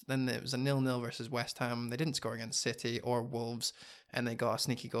lost. Then it was a 0-0 versus West Ham. They didn't score against City or Wolves, and they got a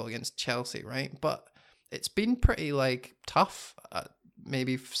sneaky goal against Chelsea, right? But it's been pretty like tough.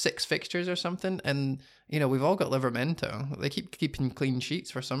 Maybe 6 fixtures or something, and we've all got Livermento. They keep keeping clean sheets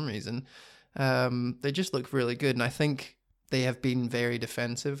for some reason. They just look really good, and I think they have been very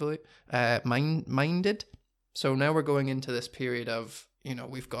defensively minded. So now we're going into this period of you know,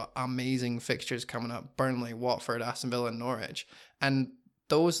 we've got amazing fixtures coming up: Burnley, Watford, Aston Villa, and Norwich. And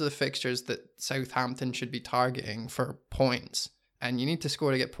those are the fixtures that Southampton should be targeting for points. And you need to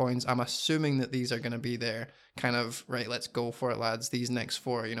score to get points. I'm assuming that these are going to be their kind of, right, let's go for it, lads. These next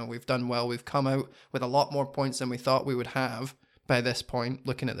 4, you know, we've done well. We've come out with a lot more points than we thought we would have by this point,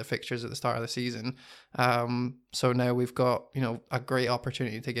 looking at the fixtures at the start of the season. So now we've got, you know, a great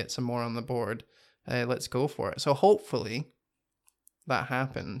opportunity to get some more on the board. Let's go for it. So hopefully that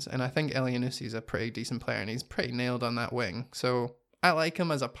happens. And I think Elyounoussi is a pretty decent player, and he's pretty nailed on that wing. So I like him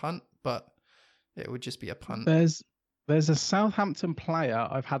as a punt, but it would just be a punt. There's a Southampton player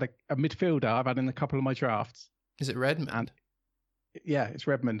I've had, a midfielder I've had in a couple of my drafts. Is it Redmond? And yeah, it's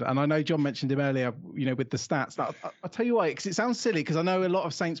Redmond. And I know John mentioned him earlier, you know, with the stats. I'll tell you why, because it sounds silly, because I know a lot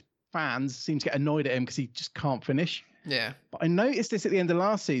of Saints fans seem to get annoyed at him because he just can't finish. Yeah. But I noticed this at the end of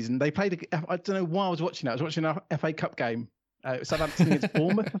last season. They played, I don't know why I was watching it. I was watching a FA Cup game. It was Southampton against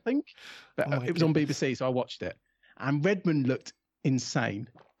Bournemouth, I think. But it was on BBC, so I watched it. And Redmond looked insane.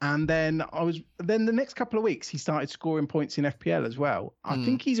 And then the next couple of weeks, he started scoring points in FPL as well. I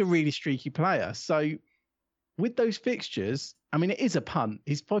think he's a really streaky player. So with those fixtures, I mean, it is a punt.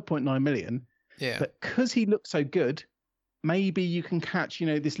 He's 5.9 million. Yeah. But because he looks so good, maybe you can catch, you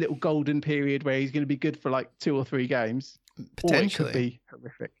know, this little golden period where he's going to be good for like 2 or 3 games. Potentially. Or it could be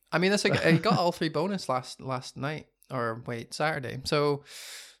horrific. I mean, that's he got all 3 bonus last night, or Saturday. So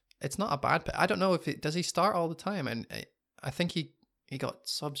it's not a bad pick. I don't know does he start all the time? And I think he got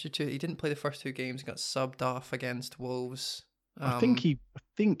substituted. He didn't play the first 2 games. He got subbed off against Wolves. I think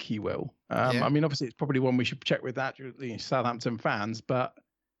he will. Yeah. I mean, obviously, it's probably one we should check with actually Southampton fans, but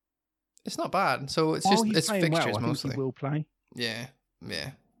it's not bad. So it's fixtures well, mostly. I think he will play. Yeah.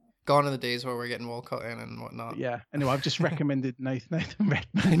 Gone are the days where we're getting Walcott in and whatnot. Yeah. Anyway, I've just recommended Nathan Redmond.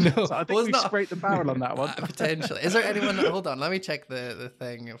 I know. So I think we've scraped the barrel on that one. Potentially. Is there anyone? Hold on. Let me check the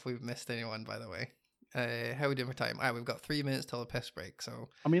thing if we've missed anyone. By the way. How are we doing for time? We've got 3 minutes till the piss break. So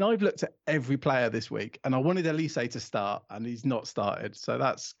I mean, I've looked at every player this week, and I wanted Elise to start, and he's not started. So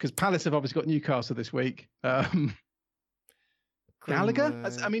that's because Palace have obviously got Newcastle this week. Gallagher?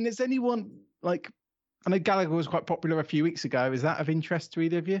 I mean, is anyone like? I know Gallagher was quite popular a few weeks ago. Is that of interest to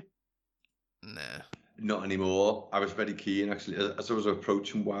either of you? Nah. Not anymore. I was very keen actually. As I was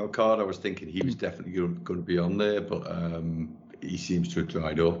approaching Wildcard, I was thinking he was definitely going to be on there, but he seems to have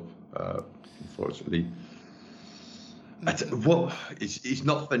dried up. Unfortunately, it's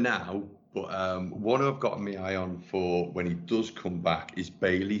not for now. But one I've got my eye on for when he does come back is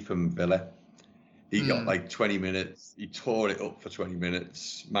Bailey from Villa. He got like 20 minutes. He tore it up for 20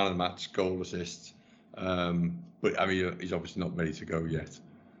 minutes. Man of the match, goal, assist. But I mean, he's obviously not ready to go yet.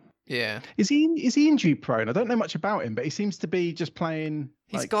 Yeah. Is he injury prone? I don't know much about him, but he seems to be just playing.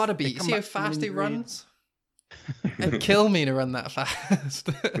 He's got to be. See how fast he runs? It'd kill me to run that fast.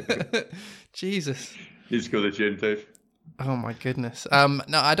 Jesus. He's got a gym, Dave. Oh my goodness. No,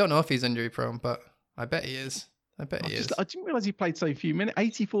 I don't know if he's injury prone, but I bet he is. I didn't realise he played so few minutes.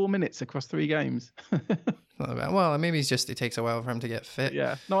 84 minutes across 3 games. Not bad. Well, maybe it takes a while for him to get fit.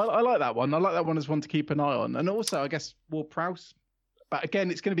 Yeah. No, I like that one. I like that one as one to keep an eye on. And also, I guess, Ward-Prowse. But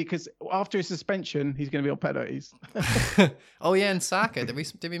again, it's going to be because after his suspension, he's going to be on penalties. Oh yeah, and Saka.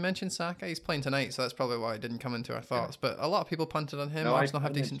 Did we mention Saka? He's playing tonight, so that's probably why it didn't come into our thoughts. But a lot of people punted on him. Arsenal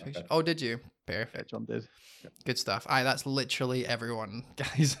have decent fixtures. Oh, did you? Perfect. Yeah, John did. Good stuff. That's literally everyone,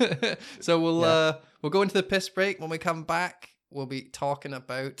 guys. So we'll go into the piss break. When we come back, we'll be talking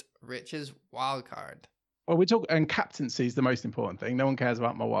about Rich's wildcard. Well, and captaincy is the most important thing. No one cares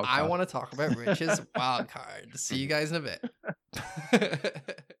about my wildcard. I want to talk about Rich's wildcard. See you guys in a bit.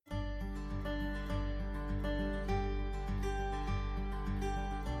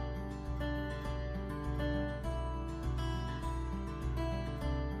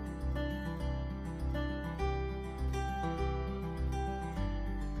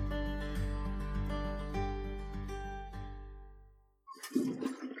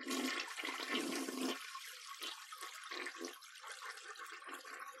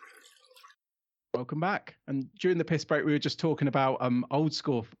 Welcome back. And during the piss break, we were just talking about old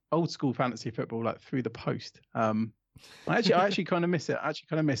school fantasy football, like through the post. I actually kind of miss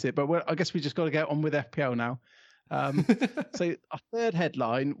it. But I guess we just got to get on with FPL now. So our third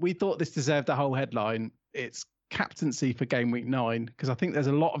headline, we thought this deserved a whole headline. It's captaincy for game week 9, because I think there's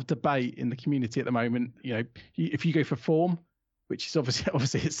a lot of debate in the community at the moment. You know, if you go for form, which is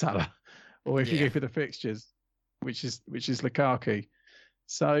obviously it's Salah, or if you go for the fixtures, which is Lukaku.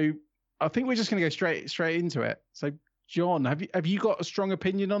 So I think we're just going to go straight into it. So, John, have you got a strong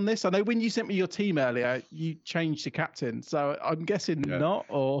opinion on this? I know when you sent me your team earlier, you changed to captain. So I'm guessing not,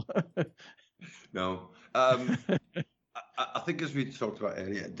 or no. I I think as we talked about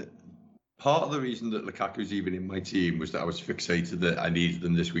earlier, part of the reason that Lukaku's even in my team was that I was fixated that I needed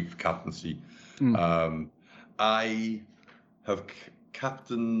them this week for captaincy. I have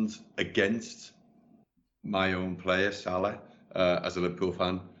captained against my own player, Salah, as a Liverpool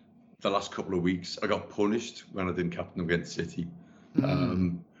fan. The last couple of weeks, I got punished when I didn't captain against City.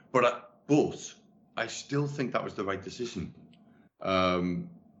 But I still think that was the right decision.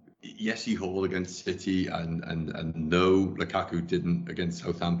 Yes, he hauled against City, and no, Lukaku didn't against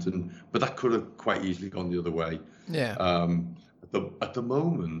Southampton, but that could have quite easily gone the other way. Yeah. At the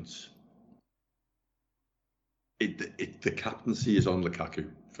moment, the captaincy is on Lukaku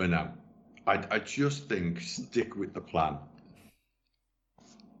for now. I just think stick with the plan.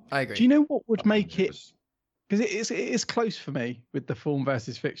 I agree. Do you know what would make it? Because it is close for me with the form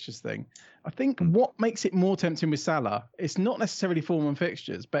versus fixtures thing. I think what makes it more tempting with Salah, it's not necessarily form and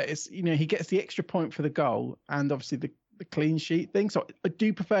fixtures, but it's, he gets the extra point for the goal and obviously the clean sheet thing. So I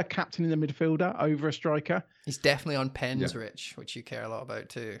do prefer captaining the midfielder over a striker. He's definitely on pens, Rich, which you care a lot about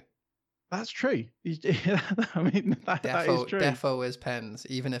too. That's true. I mean, that is true. Defo is pens.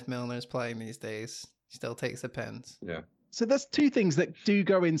 Even if Milner's playing these days, he still takes the pens. Yeah. So there's two things that do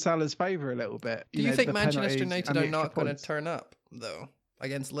go in Salah's favour a little bit. Do you think Manchester United are not going to turn up, though,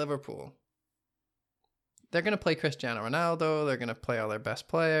 against Liverpool? They're going to play Cristiano Ronaldo. They're going to play all their best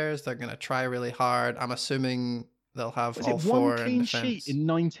players. They're going to try really hard. I'm assuming they'll have all four in defence. One clean sheet in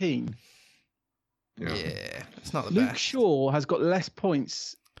 19? Yeah, it's not the best. Luke Shaw has got less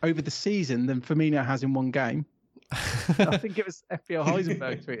points over the season than Firmino has in one game. I think it was FPL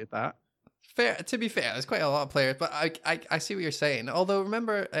Heisenberg tweeted that. Fair. To be fair, there's quite a lot of players, but I see what you're saying. Although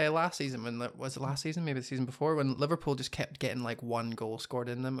remember last season was it last season, maybe the season before, when Liverpool just kept getting like one goal scored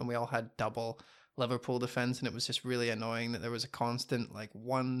in them, and we all had double Liverpool defense, and it was just really annoying that there was a constant like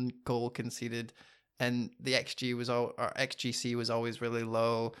one goal conceded, and the XGC was always really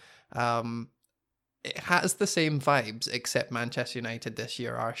low. It has the same vibes, except Manchester United this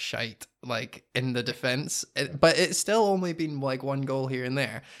year are shite, like in the defense. But it's still only been like one goal here and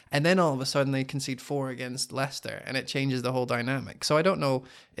there, and then all of a sudden they concede 4 against Leicester, and it changes the whole dynamic. So I don't know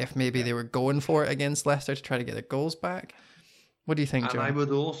if maybe they were going for it against Leicester to try to get their goals back. What do you think, John? And I would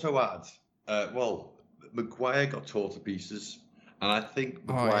also add, Maguire got tore to pieces, and I think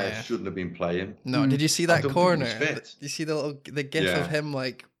Maguire shouldn't have been playing. No, did you see that corner? Did you see the gif of him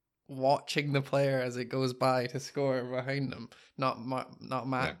like watching the player as it goes by to score behind him, not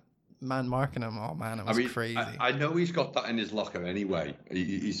man marking him? Oh man, it was crazy. I know he's got that in his locker anyway.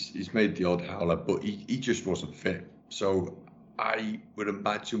 He's made the odd howler, but he just wasn't fit. So I would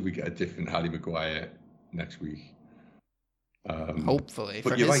imagine we get a different Harry Maguire next week. Hopefully,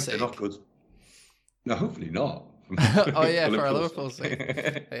 but for you're his right, sake. they're not good. No, hopefully not. Oh yeah, for our Liverpool's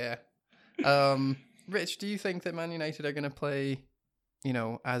sake. Yeah. Rich, do you think that Man United are going to play,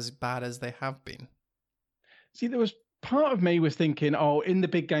 as bad as they have been? See, there was part of me was thinking, in the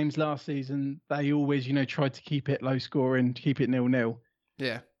big games last season, they always, tried to keep it low scoring, keep it 0-0.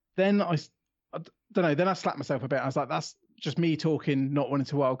 Yeah. Then I don't know. Then I slapped myself a bit. I was like, that's just me talking, not wanting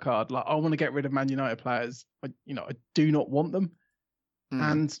to wild card. Like, I want to get rid of Man United players. I do not want them.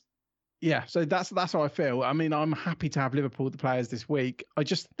 And yeah, so that's how I feel. I mean, I'm happy to have Liverpool the players this week. I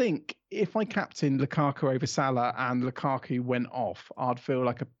just think if I captained Lukaku over Salah and Lukaku went off, I'd feel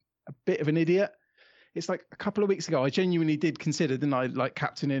like a bit of an idiot. It's like a couple of weeks ago, I genuinely did consider, didn't I, like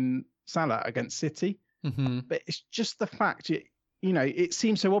captaining Salah against City. But it's just the fact, it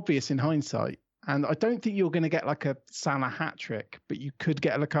seems so obvious in hindsight. And I don't think you're going to get like a Salah hat trick, but you could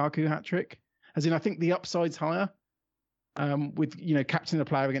get a Lukaku hat trick. As in, I think the upside's higher. With captaining a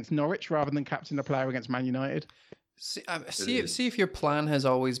player against Norwich rather than captaining a player against Man United. See if your plan has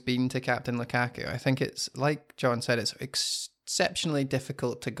always been to captain Lukaku. I think it's like John said, it's exceptionally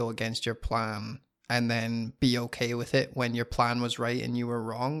difficult to go against your plan and then be okay with it when your plan was right and you were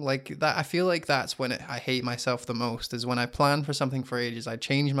wrong. Like that, I feel like that's when I hate myself the most, is when I plan for something for ages, I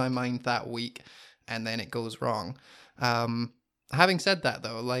change my mind that week, and then it goes wrong. Having said that,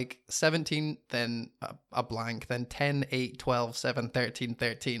 though, like 17, then a blank, then 10, 8, 12, 7, 13,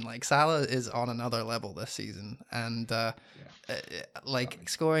 13. Like Salah is on another level this season. And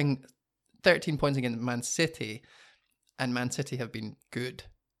scoring 13 points against Man City, and Man City have been good.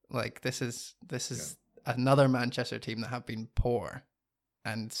 Like this is another Manchester team that have been poor,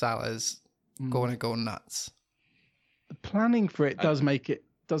 and Salah is going to go nuts. The planning for it does make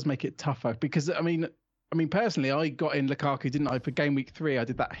it tougher, because I mean, personally, I got in Lukaku, didn't I? For game week 3, I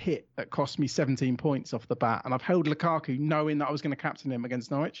did that hit that cost me 17 points off the bat. And I've held Lukaku knowing that I was going to captain him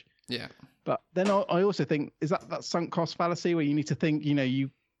against Norwich. Yeah. But then I also think, is that sunk cost fallacy where you need to think, you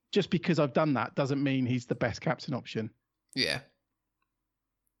just because I've done that doesn't mean he's the best captain option. Yeah.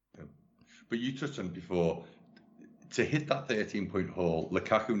 But you touched on it before. To hit that 13-point haul,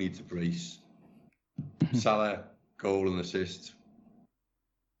 Lukaku needs a brace. Salah, goal and assist.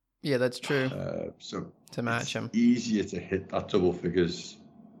 Yeah, that's true. So to match him, easier to hit that double figures.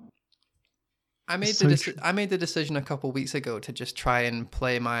 I made the decision a couple of weeks ago to just try and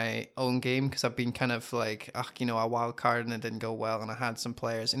play my own game because I've been kind of like, a wild card and it didn't go well, and I had some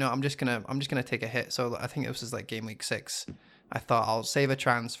players. I'm just gonna take a hit. So I think this was like game week 6. I thought I'll save a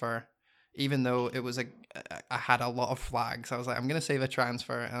transfer, even though it was I had a lot of flags. I was like, I'm gonna save a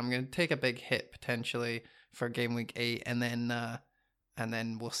transfer and I'm gonna take a big hit potentially for game week 8, and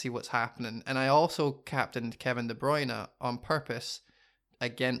then we'll see what's happening. And I also captained Kevin De Bruyne on purpose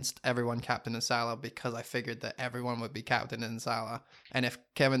against everyone captaining Salah because I figured that everyone would be captaining Salah. And if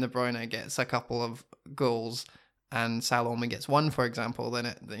Kevin De Bruyne gets a couple of goals and Salah only gets 1, for example, then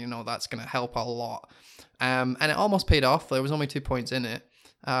that's going to help a lot. And it almost paid off. There was only 2 points in it.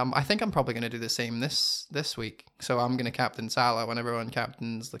 I think I'm probably going to do the same this week. So I'm going to captain Salah when everyone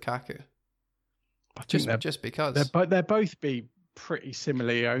captains Lukaku. Just because they're both be pretty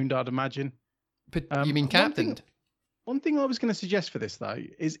similarly owned, I'd imagine. But you mean captained? One thing I was going to suggest for this, though,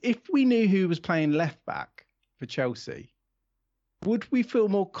 is if we knew who was playing left back for Chelsea, would we feel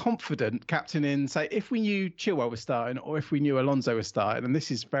more confident captaining, say, if we knew Chilwell was starting or if we knew Alonso was starting, and this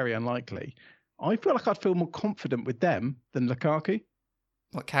is very unlikely, I feel like I'd feel more confident with them than Lukaku.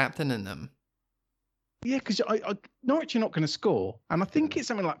 What, captaining them? Yeah, because Norwich are not going to score. And I think it's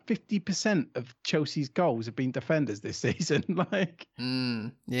something like 50% of Chelsea's goals have been defenders this season.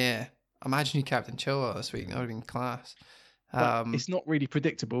 Yeah. Imagine you captain Chilwell this week. That would have been class. It's not really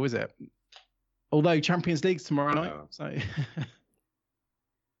predictable, is it? Although Champions League's tomorrow night. So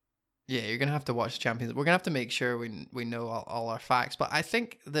yeah, you're going to have to watch Champions League. We're going to have to make sure we know all our facts. But I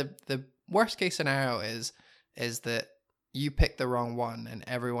think the worst case scenario is that you pick the wrong one and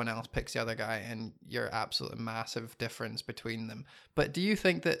everyone else picks the other guy and you're absolutely massive difference between them. But do you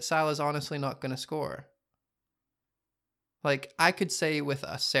think that Salah's honestly not going to score? Like, I could say with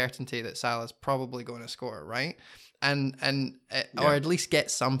a certainty that Salah's probably going to score, right? Or at least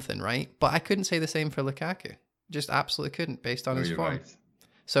get something, right? But I couldn't say the same for Lukaku. Just absolutely couldn't, based on his form. Right.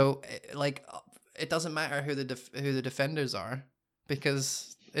 So, like, it doesn't matter who the defenders are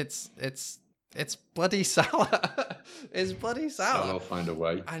because it's bloody Salah. It's bloody Salah. Salah will find a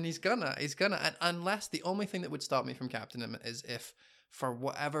way, and he's gonna. And unless the only thing that would stop me from captaining him is if, for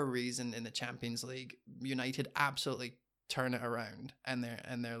whatever reason, in the Champions League, United absolutely turn it around and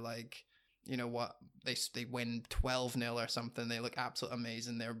they're like, you know what, they win 12-0 or something, they look absolutely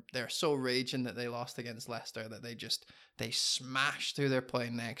amazing, they're so raging that they lost against Leicester that they smash through their play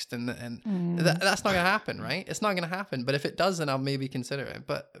next, and that's not gonna happen, right? It's not gonna happen. But if it does, then I'll maybe consider it.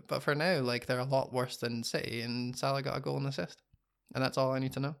 But for now, like, they're a lot worse than City, and Salah got a goal and assist, and that's all I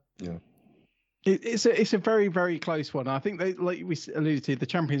need to know. Yeah. It's a very, very close one. I think they, like we alluded to, the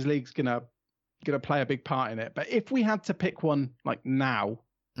Champions League's gonna play a big part in it. But if we had to pick one like now,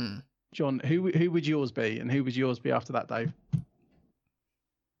 John, who would yours be, and who would yours be after that, Dave?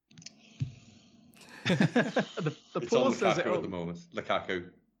 the pause says it all. At the moment. Lukaku.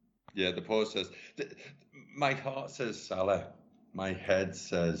 Yeah, the pause says. My heart says Salah. My head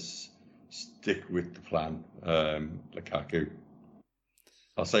says stick with the plan. Lukaku.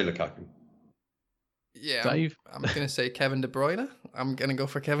 I'll say Lukaku. Yeah, Dave? I'm going to say Kevin De Bruyne. I'm going to go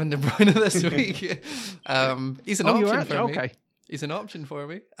for Kevin De Bruyne this week. He's an option for me. Okay. He's an option for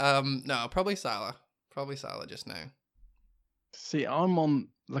me. No, probably Salah. Probably Salah just now. See, I'm on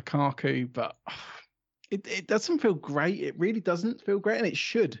Lukaku, but it doesn't feel great. It really doesn't feel great, and it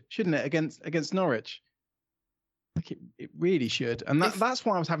shouldn't it, against Norwich? Like it really should, and that's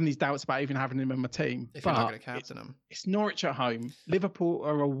why I was having these doubts about even having him in my team. If you're not going to captain him, it's Norwich at home, Liverpool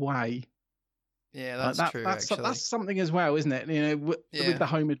are away. Yeah, that's true. That's something as well, isn't it? You know, with the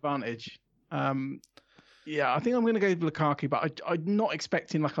home advantage. Yeah, I think I'm going to go with Lukaku, but I'm not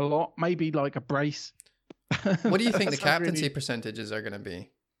expecting like a lot. Maybe like a brace. What do you think the captaincy percentages are going to be?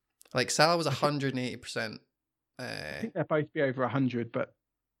 Like Salah was 180%. I think they'll both be over 100, but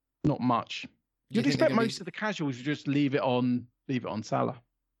not much. You'd expect most of the casuals to just leave it on Salah.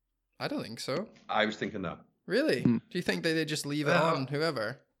 I don't think so. I was thinking that. Really? Do you think they just leave it on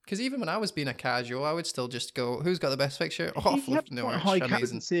whoever? Because even when I was being a casual, I would still just go, who's got the best fixture? Off with Norwich. High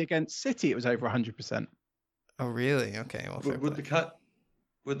captaincy against City, it was over 100%. Oh, really? Okay. Well, would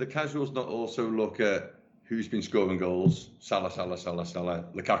the casuals not also look at who's been scoring goals? Salah.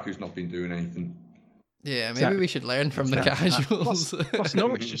 Lukaku's not been doing anything. Yeah, maybe we should learn from the casuals. Plus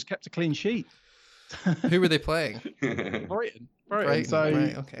Norwich just kept a clean sheet. Who were they playing? Brighton. Brighton, So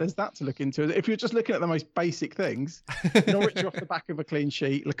right, okay. there's that to look into. If you're just looking at the most basic things, Norwich are off the back of a clean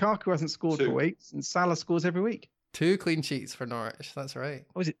sheet. Lukaku hasn't scored for weeks, and Salah scores every week. 2 clean sheets for Norwich. That's right.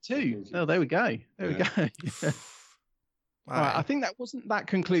 Oh, is it 2? Oh, there we go. We go. Wow. Right, I think that wasn't that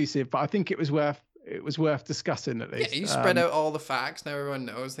conclusive, but I think it was worth discussing at least. Yeah, you spread out all the facts. Now everyone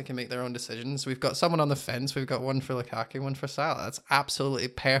knows they can make their own decisions. We've got someone on the fence. We've got one for Lukaku, one for Salah. That's absolutely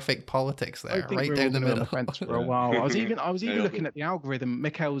perfect politics there, right down the middle. On the fence for a while. I was even looking at the algorithm,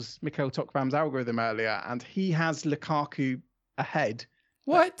 Mikael Tokvam's algorithm earlier, and he has Lukaku ahead.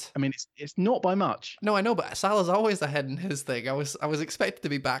 What? I mean, it's not by much. No, I know, but Salah's always ahead in his thing. I was expected to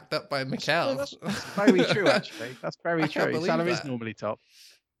be backed up by Mikael. That's very true, actually. That's very true. Salah is normally top.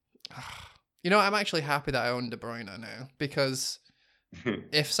 You know, I'm actually happy that I own De Bruyne now, because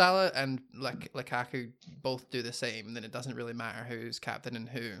if Salah and Lukaku both do the same, then it doesn't really matter who's captain and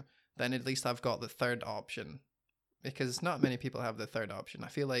who. Then at least I've got the third option, because not many people have the third option. I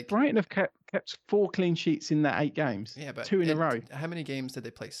feel like Brighton have kept 4 clean sheets in their 8 games. Yeah, but 2 in a row. How many games did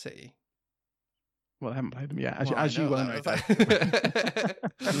they play City? Well, I haven't played them yet, as you well know.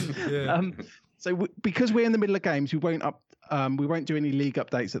 Yeah. So because we're in the middle of games, we won't do any league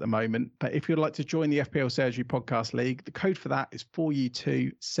updates at the moment. But if you'd like to join the FPL Surgery Podcast League, the code for that is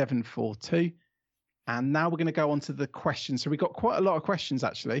 4U2742. And now we're going to go on to the questions. So we got quite a lot of questions,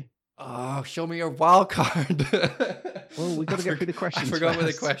 actually. Oh, show me your wild card. Well, we've got to get through the questions. I forgot with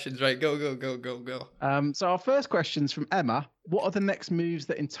the questions. Right, go. So our first question's from Emma. What are the next moves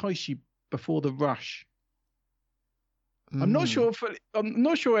that entice you before the rush? I'm not sure,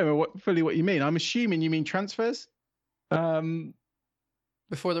 Emma, fully what you mean. I'm assuming you mean transfers.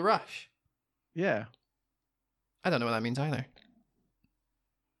 Before the rush? Yeah. I don't know what that means either.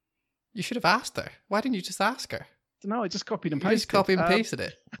 You should have asked her. Why didn't you just ask her? No, I just copied and pasted. You just copy and pasted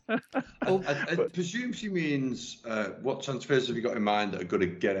it. I presume she means what transfers have you got in mind that are going to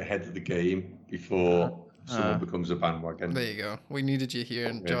get ahead of the game before someone becomes a bandwagon? There you go. We needed you here,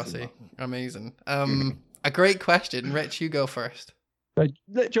 and Jossie. Amazing. A great question. Rich, you go first.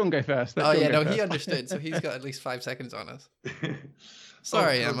 Let John go first. He understood, so he's got at least 5 seconds on us.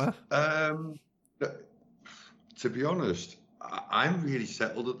 Sorry, Emma. To be honest, I'm really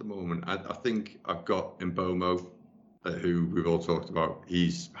settled at the moment. I think I've got Mbomo, who we've all talked about.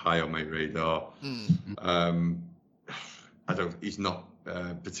 He's high on my radar. He's not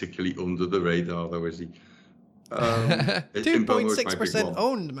particularly under the radar, though, is he? 2.6%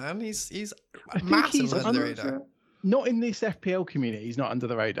 owned, man. He's massively under the radar. Not in this FPL community, he's not under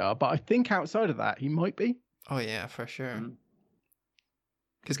the radar, but I think outside of that, he might be. Oh yeah, for sure.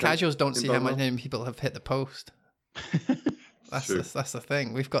 Because casuals don't see how many people have hit the post. That's the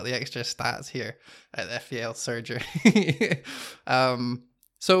thing. We've got the extra stats here at FPL Surgery.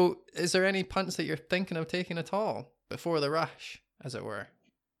 So is there any punts that you're thinking of taking at all before the rush, as it were?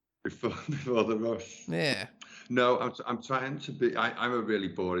 Before the rush? Yeah. No, I'm trying to be. I'm a really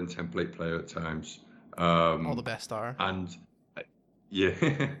boring template player at times. All the best are. And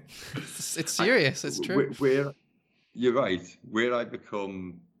yeah, it's serious. It's true. Where you're right. Where I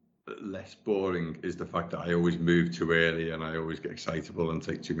become less boring is the fact that I always move too early and I always get excitable and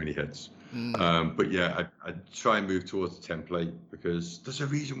take too many hits. But yeah, I try and move towards the template because there's a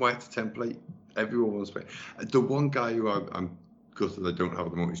reason why it's a template. Everyone wants to play. The one guy who I'm gutted I don't have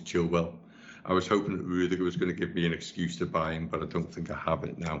at the moment is Chilwell. I was hoping that Rudiger was going to give me an excuse to buy him, but I don't think I have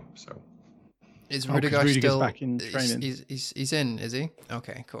it now. So is Rudiger still back in training? He's in, is he?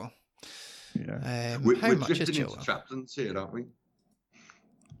 Okay, cool. Yeah. We're much is drifting Chilwell? into Traptons here, aren't we?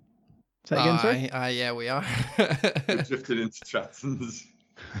 Say again, sorry? Yeah, we are. We're drifting into Traptons.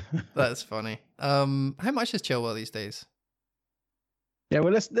 That's funny. How much is Chilwell these days? Yeah,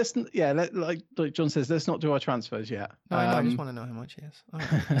 well, like John says, let's not do our transfers yet. No, I just want to know how much he is. Oh,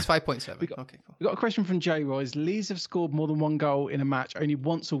 it's 5.7. Okay, cool. We got a question from Jay Royce. Leeds have scored more than 1 goal in a match only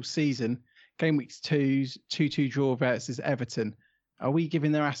once all season. Game weeks 2-2 draw versus Everton. Are we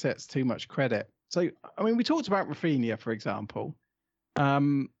giving their assets too much credit? So, I mean, we talked about Rafinha, for example. Are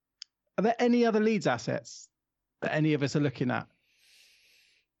there any other Leeds assets that any of us are looking at?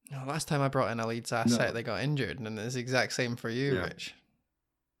 No, last time I brought in a Leeds asset, they got injured, and it's the exact same for you, Rich.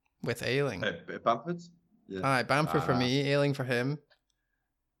 With Ayling. Bamford? Yeah. Aye, Bamford for me, Ayling for him.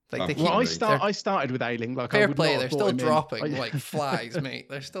 Like they Well, keep. I started with Ayling. Like, I Fair would play, not they're have still brought him in. dropping like flies, mate.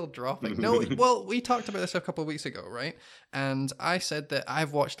 They're still dropping. No, well, we talked about this a couple of weeks ago, right? And I said that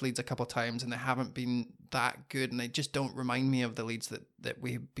I've watched Leeds a couple of times and they haven't been that good, and they just don't remind me of the Leeds that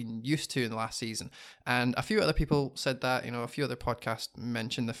we've been used to in the last season. And a few other people said that, a few other podcasts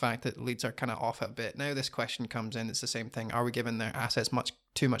mentioned the fact that Leeds are kind of off a bit. Now this question comes in, it's the same thing. Are we giving their assets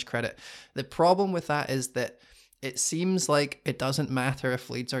too much credit? The problem with that is that it seems like it doesn't matter if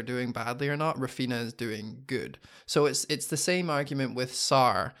Leeds are doing badly or not. Raphinha is doing good. So it's the same argument with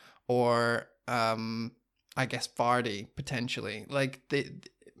Sarr or I guess Vardy potentially. Like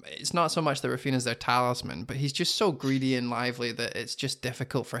it's not so much that Raphinha is their talisman, but he's just so greedy and lively that it's just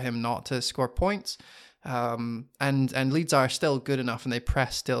difficult for him not to score points. And Leeds are still good enough, and they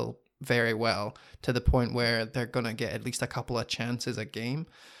press still very well to the point where they're gonna get at least a couple of chances a game.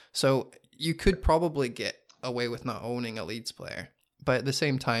 So you could probably get away with not owning a Leeds player, but at the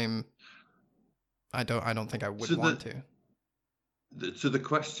same time, I don't think I would want to. So the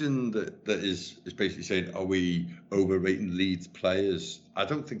question that is basically saying, are we overrating Leeds players? I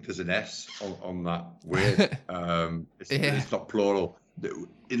don't think there's an S on that word. It's not plural.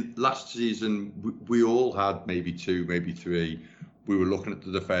 In last season, we all had maybe 2, maybe 3. We were looking at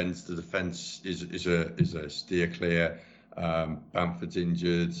the defence. The defence is a steer clear. Bamford's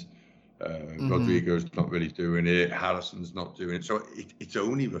injured. Rodrigo's not really doing it. Harrison's not doing it. So it's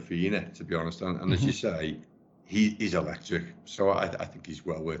only Raphinha, to be honest. And as you say, he's electric. So I think he's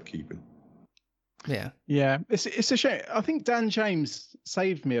well worth keeping. Yeah. It's a shame. I think Dan James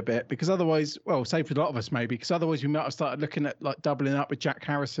saved me a bit, because otherwise, well, saved a lot of us maybe, because otherwise we might have started looking at like doubling up with Jack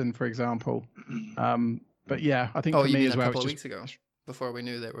Harrison, for example. But yeah, I think for me as well, a couple of weeks ago, before we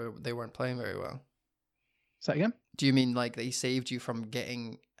knew that they weren't playing very well. Say that again? Do you mean like they saved you from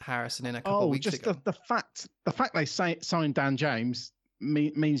getting Harrison in a couple of weeks ago? The fact they signed Dan James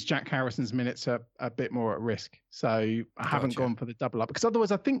means Jack Harrison's minutes are a bit more at risk. So I haven't gone for the double up, because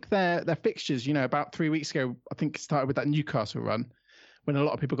otherwise I think their fixtures, about 3 weeks ago, I think it started with that Newcastle run when a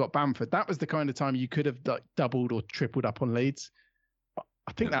lot of people got Bamford. That was the kind of time you could have like doubled or tripled up on Leeds. But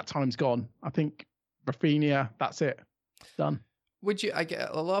I think that time's gone. I think Raphinha, that's it, done. Would you? I get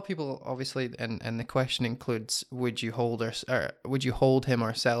a lot of people obviously, and the question includes: would you hold or would you hold him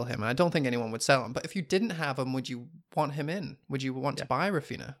or sell him? And I don't think anyone would sell him. But if you didn't have him, would you want him in? Would you want to buy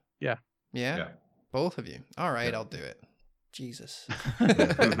Raphinha? Yeah. Both of you. All right, I'll do it. Jesus.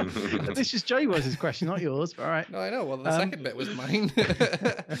 This is Jay Waz's question, not yours. But all right. No, I know. Well, the second bit was mine.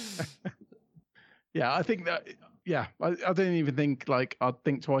 Yeah, I think that. Yeah, I didn't even think I'd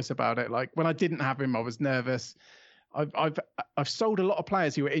think twice about it. Like when I didn't have him, I was nervous. I've sold a lot of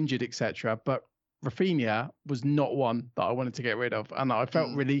players who were injured, etc. But Raphinha was not one that I wanted to get rid of, and I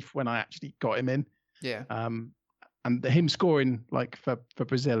felt relief when I actually got him in. Yeah. And him scoring like for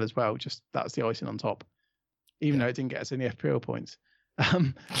Brazil as well, just that's the icing on top. Even though it didn't get us any FPL points.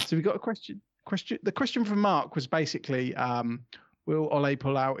 So we got a question. The question from Mark was basically, will Ole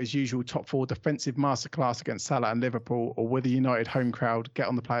pull out his usual top 4 defensive masterclass against Salah and Liverpool, or will the United home crowd get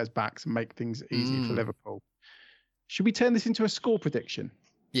on the players' backs and make things easy for Liverpool? Should we turn this into a score prediction?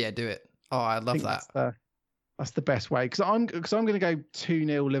 Yeah, do it. Oh, I love that. That's the best way, because I'm going to go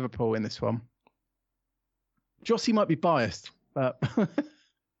 2-0 Liverpool in this one. Jossie might be biased, but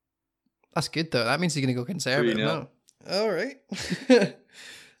that's good though. That means he's going to go conservative now. All right.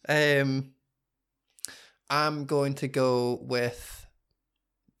 I'm going to go with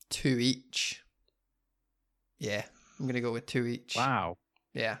 2 each. Yeah, I'm going to go with 2 each. Wow.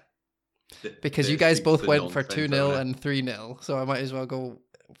 Yeah. Because you guys both went for 2-0 and 3-0, so I might as well go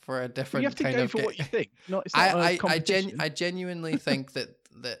for a different kind of. You have to go for what you think. I genuinely think that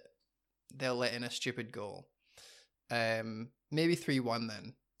they'll let in a stupid goal. Maybe 3-1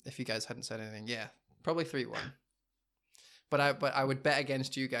 then. If you guys hadn't said anything, yeah, probably 3-1. But I would bet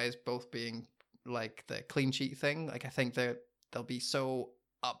against you guys both being like the clean sheet thing. Like I think they'll be so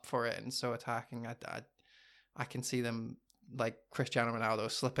up for it and so attacking. I can see them like Cristiano Ronaldo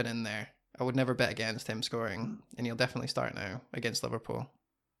slipping in there. I would never bet against him scoring, and he'll definitely start now against Liverpool.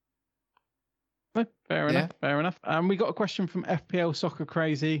 Fair enough. We got a question from FPL Soccer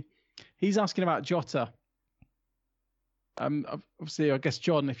Crazy. He's asking about Jota. Obviously, I guess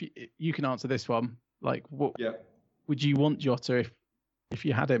John, if you can answer this one, like what would you want Jota if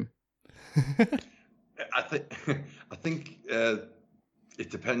you had him? I think it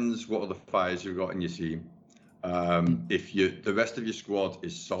depends what other fires you've got in your team. If the rest of your squad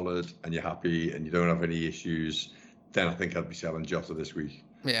is solid and you're happy and you don't have any issues, then I think I'd be selling Jota this week.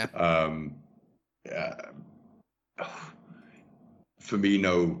 Yeah. For me,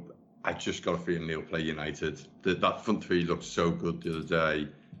 no. I just got a feeling he'll play United. That front three looked so good the other day.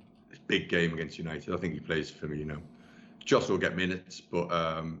 big game against United. I think he plays Firmino. Jota will get minutes, but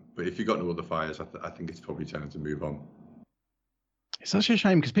if you've got no other fires, I think it's probably time to move on. It's such a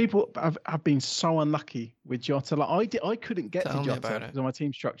shame because people have been so unlucky with Jota. Like I couldn't get to Jota because of my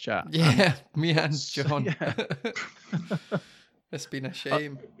team structure. Yeah, me and John. Yeah. It's been a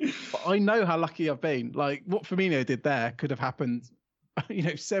shame. But I know how lucky I've been. Like what Firmino did there could have happened,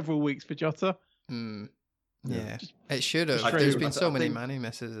 several weeks for Jota. Yeah, it should have. There's been so many Mane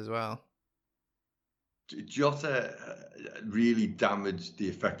misses as well. Jota really damaged the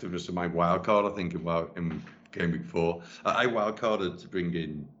effectiveness of my wildcard, I think, in game week 4. I wildcarded to bring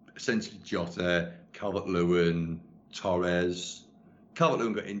in essentially Jota, Calvert-Lewin, Torres.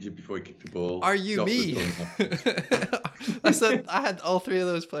 Calvert-Lewin got injured before he kicked the ball. Are you me? I had all 3 of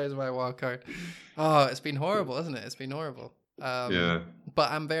those players in my wildcard. Oh, it's been horrible, isn't it? It's been horrible. Yeah.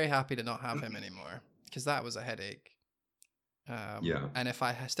 But I'm very happy to not have him anymore because that was a headache. Yeah. And if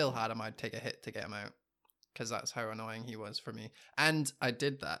I still had him, I'd take a hit to get him out. Because that's how annoying he was for me. And I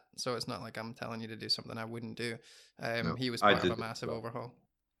did that. So it's not like I'm telling you to do something I wouldn't do. No, he was part of a massive overhaul.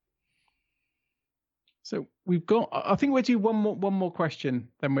 So we've got, I think we'll do one more question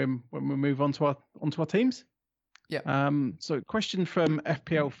then when we move on to our teams. Yeah. So question from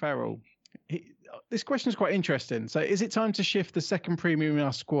FPL Feral. This question is quite interesting. So is it time to shift the second premium in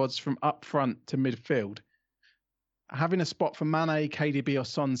our squads from up front to midfield? Having a spot for Mane, KDB or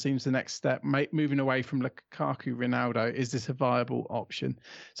Son seems the next step. Moving away from Lukaku, Ronaldo, is this a viable option?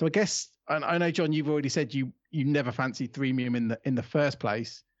 So I guess, and I know, John, you've already said you never fancied premium in the first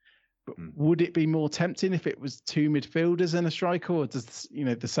place. But would it be more tempting if it was 2 midfielders and a striker, or does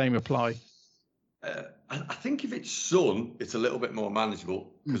the same apply? I think if it's Son, it's a little bit more manageable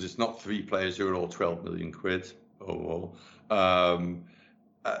because it's not 3 players who are all 12 million quid or more.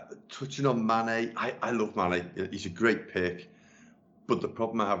 Touching on Mane, I love Mane. He's a great pick. But the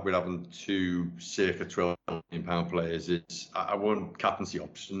problem I have with having 2 circa £12 million players is I want captaincy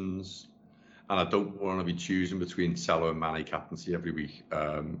options. And I don't want to be choosing between Salah and Mane captaincy every week.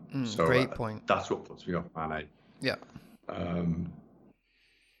 So great point. That's what puts me off Mane. Yeah.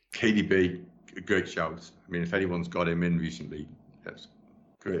 KDB, a great shout. I mean, if anyone's got him in recently, that's a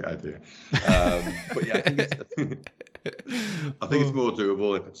great idea. But yeah, I think it's more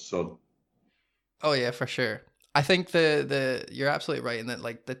doable if it's Son. Oh yeah, for sure. I think the you're absolutely right in that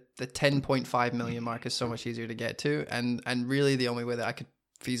like the 10.5 million mark is so much easier to get to, and really the only way that I could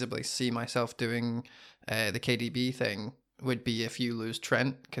feasibly see myself doing the KDB thing would be if you lose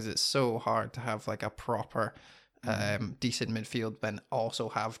Trent, because it's so hard to have like a proper decent midfield then also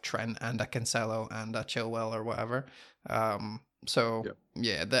have Trent and a Cancelo and a Chilwell or whatever.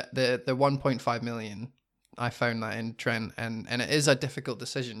 Yeah, the 1.5 million, I found that in Trent, and it is a difficult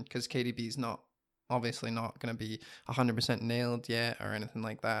decision because KDB is obviously not going to be 100% nailed yet or anything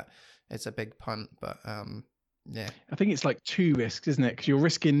like that. It's a big punt, but yeah. I think it's like 2 risks, isn't it? Because you're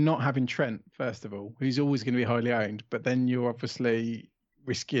risking not having Trent, first of all, who's always going to be highly owned, but then you're obviously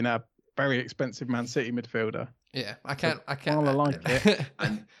risking a very expensive Man City midfielder. Yeah, I can't. While I like it.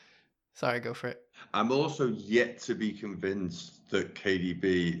 Sorry, go for it. I'm also yet to be convinced that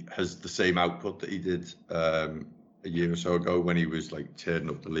KDB has the same output that he did a year or so ago when he was like tearing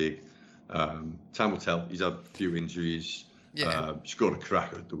up the league. Time will tell. He's had a few injuries. Yeah, scored a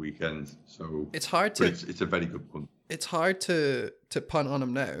cracker at the weekend. So it's hard to. It's a very good punt. It's hard to punt on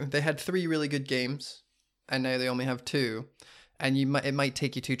him now. They had 3 really good games, and now they only have 2. And it might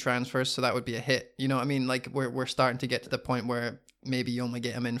take you 2 transfers, so that would be a hit. You know what I mean? Like we're starting to get to the point where maybe you only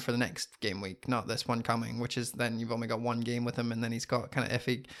get him in for the next game week, not this one coming, which is then you've only got 1 game with him, and then he's got kind of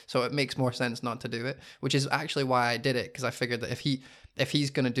iffy. So it makes more sense not to do it, which is actually why I did it, because I figured that if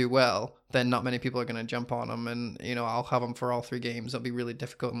he's going to do well, then not many people are going to jump on him, and I'll have him for all 3 games. It'll be really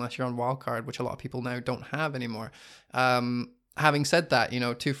difficult unless you're on wildcard, which a lot of people now don't have anymore. Having said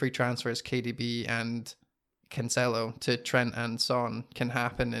that, 2 free transfers, KDB and Cancelo to Trent and Son, can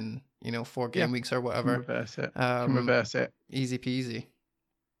happen in 4 game weeks or whatever. Reverse it. Easy peasy.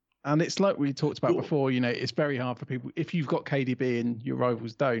 And it's like we talked about before, it's very hard for people. If you've got KDB and your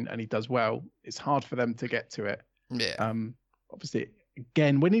rivals don't, and he does well, it's hard for them to get to it. Yeah. Obviously,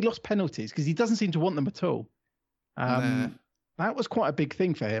 again, when he lost penalties, because he doesn't seem to want them at all. That was quite a big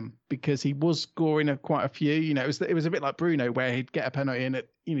thing for him because he was scoring quite a few. It was a bit like Bruno, where he'd get a penalty and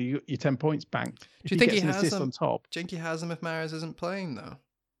your 10 points banked. Do you think he has assist them on top? Do you think he has them if Mahrez isn't playing though?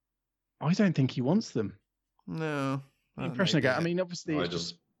 I don't think he wants them. No. The impression I get. I mean, obviously it's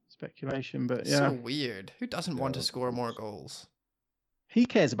just speculation, but yeah. So weird. Who doesn't want to score more goals? He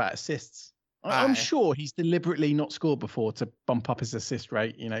cares about assists. I'm sure he's deliberately not scored before to bump up his assist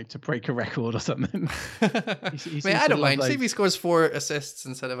rate, to break a record or something. I don't mind. See if he scores 4 assists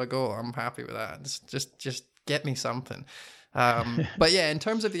instead of a goal. I'm happy with that. Just get me something. But yeah, in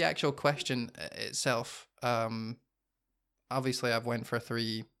terms of the actual question itself, obviously I've went for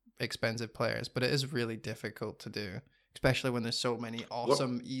 3 expensive players, but it is really difficult to do, especially when there's so many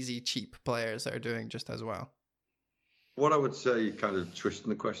awesome, easy, cheap players that are doing just as well. What I would say, kind of twisting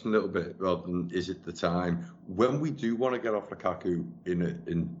the question a little bit, rather than is it the time, when we do want to get off Lukaku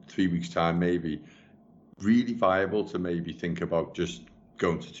in 3 weeks' time, maybe, really viable to maybe think about just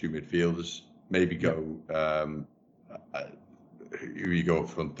going to 2 midfielders, maybe go, who you go up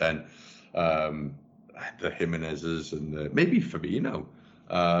front then, the Jimenez's and maybe Fabinho.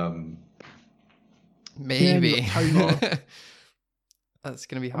 Maybe. That's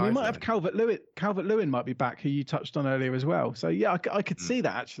going to be hard. We might have Calvert-Lewin might be back, who you touched on earlier as well. So yeah, I could see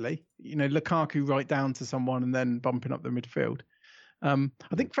that actually. Lukaku right down to someone and then bumping up the midfield. I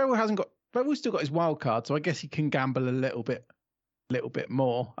think Ferrell's still got his wild card, so I guess he can gamble a little bit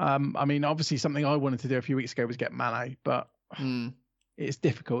more. Obviously something I wanted to do a few weeks ago was get Mane, but it's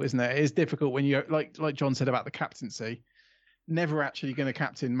difficult, isn't it? It is difficult when you like John said about the captaincy. Never actually going to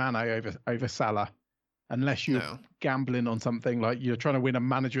captain Mane over Salah. Unless you're gambling on something like you're trying to win a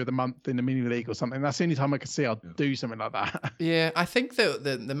manager of the month in the mini league or something. That's the only time I could see I'll do something like that. Yeah, I think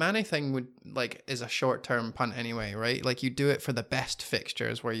the Mane thing is a short-term punt anyway, right? Like you do it for the best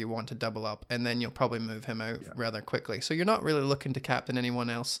fixtures where you want to double up, and then you'll probably move him out rather quickly. So you're not really looking to captain anyone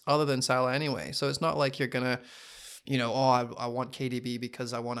else other than Salah anyway. So it's not like you're going to, I want KDB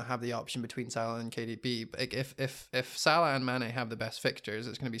because I want to have the option between Salah and KDB. But if Salah and Mane have the best fixtures,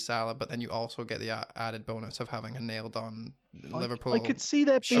 it's going to be Salah, but then you also get the added bonus of having a nailed on Liverpool. I could see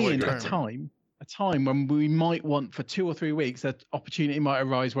there being a time when we might want, for 2 or 3 weeks, that opportunity might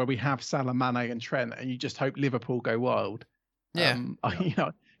arise where we have Salah, Mane and Trent, and you just hope Liverpool go wild. Yeah.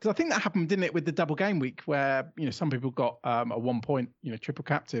 Because I think that happened, didn't it, with the double game week where, some people got a 1 point, triple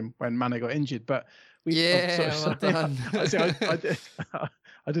captain when Mane got injured, but I didn't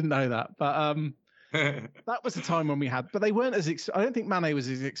know that, but that was the time when we had. But they weren't I don't think Mane was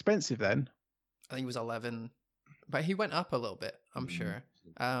as expensive then. I think he was 11, but he went up a little bit, I'm sure.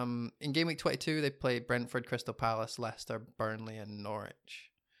 In game week 22, they played Brentford, Crystal Palace, Leicester, Burnley, and Norwich.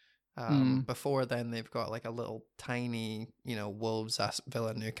 Before then, they've got like a little tiny, Wolves,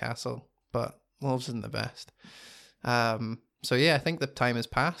 Villa, Newcastle, but Wolves isn't the best. So yeah, I think the time has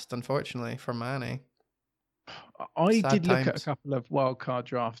passed, unfortunately, for Mane. I did look at a couple of wildcard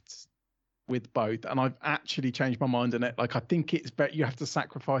drafts with both, and I've actually changed my mind on it. Like, I think it's better. You have to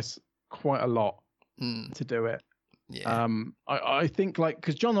sacrifice quite a lot to do it. Yeah. I think,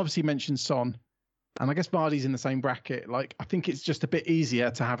 because John obviously mentioned Son, and I guess Vardy's in the same bracket. Like, I think it's just a bit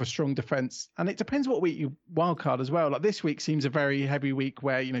easier to have a strong defense, and it depends what week you wildcard as well. Like, this week seems a very heavy week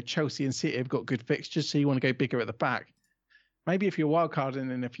where Chelsea and City have got good fixtures, so you want to go bigger at the back. Maybe if you're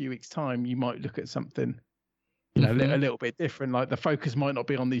wildcarding in a few weeks' time, you might look at something, a little bit different. Like, the focus might not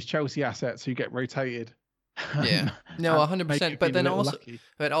be on these Chelsea assets who get rotated. Yeah, no, 100%. But then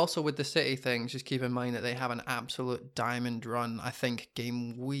also with the City thing, just keep in mind that they have an absolute diamond run. I think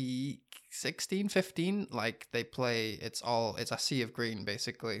game week 16, 15, like they play, it's a sea of green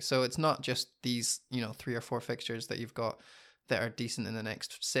basically. So it's not just these, 3 or 4 fixtures that you've got that are decent in the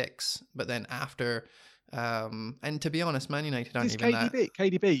next 6, but then after. And to be honest, Man United aren't even that.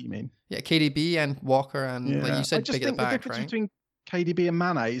 KDB, you mean? Yeah, KDB and Walker and like you said, big at the back, the difference right? Between KDB and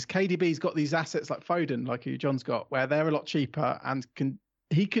Mane is KDB's got these assets like Foden, like who John's got, where they're a lot cheaper and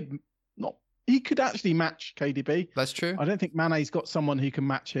he could actually match KDB. That's true. I don't think Mane's got someone who can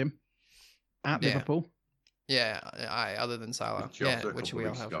match him at Liverpool. Yeah, other than Salah, which we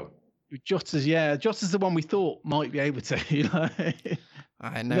all have. Jota's the one we thought might be able to.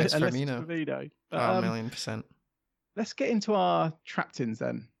 I know it's Firmino. But, 1,000,000%. Let's get into our trap-ins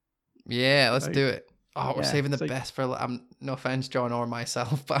then. Yeah, let's do it. Oh, we're saving the best for. No offense, John or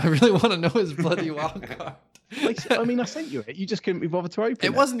myself, but I really want to know his bloody wildcard. I sent you it. You just couldn't be bothered to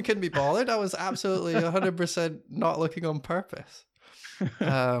open it. Couldn't be bothered. I was absolutely 100% not looking on purpose.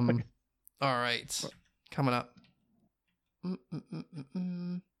 All right, coming up. All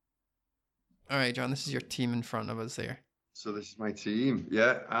right, John, this is your team in front of us there. So this is my team,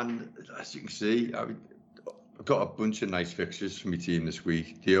 and as you can see, I've got a bunch of nice fixtures for my team this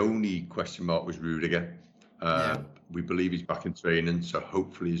week. The only question mark was Rudiger. We believe he's back in training, so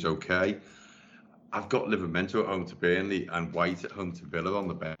hopefully he's okay. I've got Livramento at home to Burnley and White at home to Villa on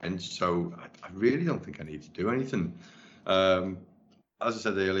the bench, so I really don't think I need to do anything. As I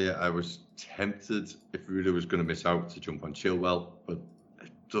said earlier, I was tempted if Rudiger was going to miss out to jump on Chilwell, but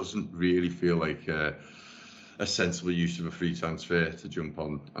doesn't really feel like a sensible use of a free transfer to jump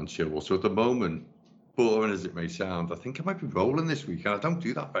on and Chilwell. So at the moment, boring as it may sound, I think I might be rolling this week, and I don't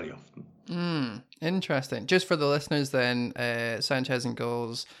do that very often. Interesting. Just for the listeners then, Sanchez in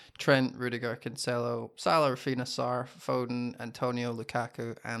goals, Trent, Rudiger, Cancelo, Salah, Rafinha, Sarr, Foden, Antonio,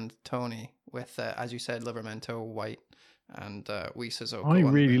 Lukaku, and Tony with, as you said, Livramento, White, and Sissoko. I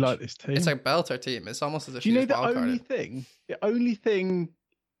really like this team. It's a belter team. It's almost as if do you know the wildcarded. only thing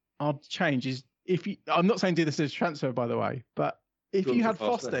I'd change is if you. I'm not saying do this as a transfer, by the way, but if you had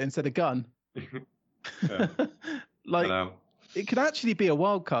Foster instead of Gunn, like it could actually be a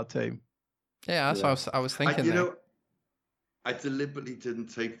wildcard team. Yeah, that's what I was thinking. I deliberately didn't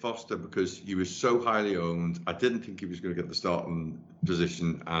take Foster because he was so highly owned. I didn't think he was going to get the starting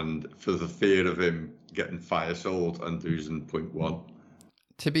position, and for the fear of him getting fire sold and losing 0.1.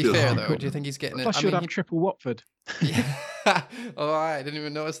 To be fair, though, do you think he's getting it? I should have triple Watford. Yeah. Oh, I didn't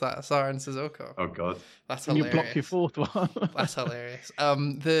even notice that. Sarr and Sissoko. Oh God, that's and hilarious. You block your fourth one. That's hilarious.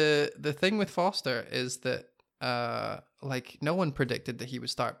 The thing with Foster is that like no one predicted that he would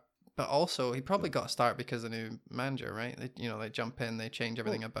start. But also, he probably got a start because of the new manager, right? They jump in, they change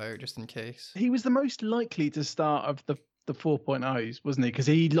everything about just in case. He was the most likely to start of the 4.0s, wasn't he? Because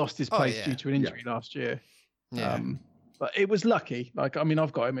he lost his place due to an injury last year. Yeah. But it was lucky. Like, I mean,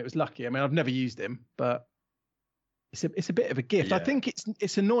 I've got him. It was lucky. I mean, I've never used him, but it's a bit of a gift. Yeah. I think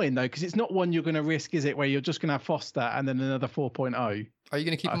it's annoying though, because it's not one you're going to risk, is it? Where you're just going to have Foster and then another 4.0. Are you going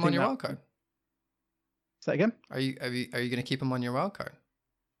to keep him on your wildcard? Say that again? Are you going to keep him on your wildcard?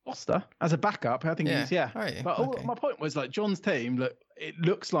 Foster as a backup, I think he's But my point was, like, John's team, look, it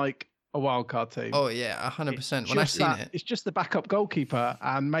looks like a wildcard team. Oh yeah, 100%. When I've seen it, it's just the backup goalkeeper,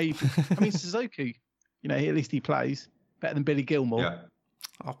 and maybe I mean Suzuki. At least he plays better than Billy Gilmore. Yeah.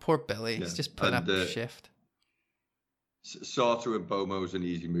 Oh, poor Billy. He's just putting up a shift. Sartor and Bomo is an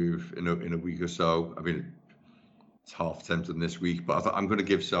easy move in a week or so. I mean, it's half tempting this week, but I'm going to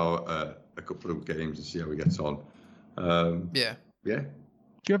give Sarr a couple of games and see how he gets on. Yeah.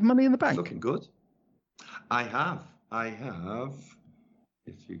 Do you have money in the bank? Looking good. I have.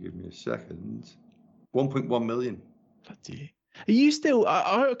 If you give me a second, 1.1 million. Bloody. Are you still?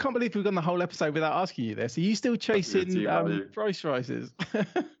 I can't believe we've gone the whole episode without asking you this. Are you still chasing price rises?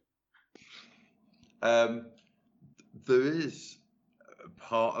 There is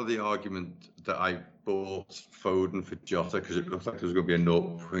part of the argument that I bought Foden for Jota because it looked like there was going to be a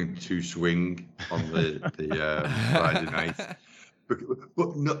 0.2 swing on the Friday night.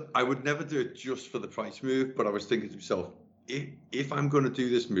 But no, I would never do it just for the price move. But I was thinking to myself, if I'm going to do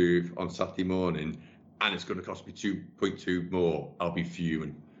this move on Saturday morning and it's going to cost me 2.2 more, I'll be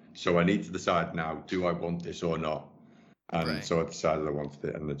fuming. So I need to decide now, do I want this or not? And so I decided I wanted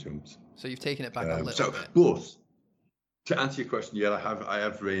it, and I jumped. So you've taken it back a little bit. But to answer your question, yeah, I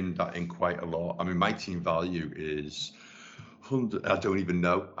have reined that in quite a lot. I mean, my team value is 100. I don't even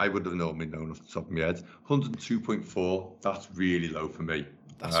know. I would have normally known off the top of my head. 102.4. That's really low for me.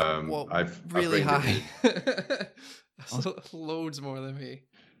 That's I've really high. That's loads more than me.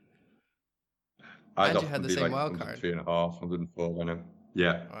 And you had the same wild card. 3.5, 104 by now.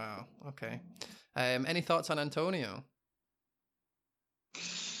 Yeah. Wow. Okay. Any thoughts on Antonio?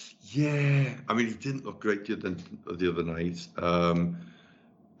 Yeah, I mean, he didn't look great the other night.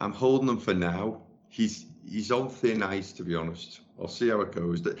 I'm holding him for now. He's on thin ice, to be honest. I'll see how it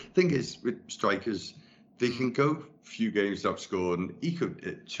goes. The thing is, with strikers, they can go a few games without scoring. He could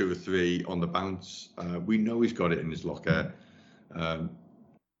hit 2 or 3 on the bounce. We know he's got it in his locker.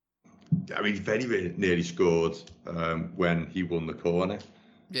 I mean, he very, very nearly scored when he won the corner.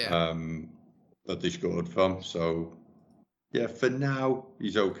 Yeah. That they scored from. So, yeah, for now,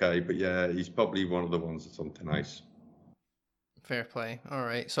 he's okay. But, yeah, he's probably one of the ones that's on thin ice. Fair play. All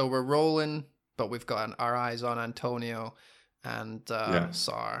right. So we're rolling, but we've got our eyes on Antonio and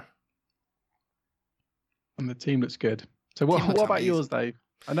Sarr. And the team looks good. So what about yours, Dave?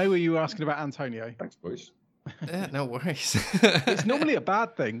 I know you were asking about Antonio. Thanks, boys. Yeah, no worries. It's normally a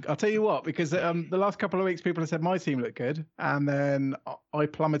bad thing. I'll tell you what, because the last couple of weeks people have said my team looked good, and then I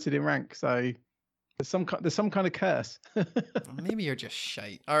plummeted in rank. So there's some kind of curse. Maybe you're just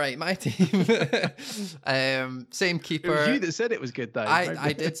shite. All right, my team. Same keeper. It was you that said it was good, Dave.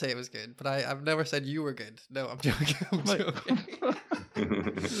 I did say it was good, but I've never said you were good. No, I'm joking.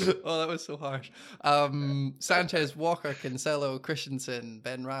 Oh, that was so harsh. Sanchez, Walker, Cancelo, Christensen,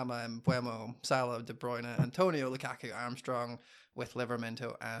 Benrahma, and Mbeumo, Salah, De Bruyne, Antonio, Lukaku, Armstrong, with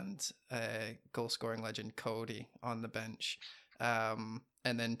Livramento and goal-scoring legend Cody on the bench.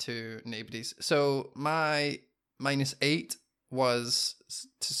 And then 2 nobodies. So my -8 was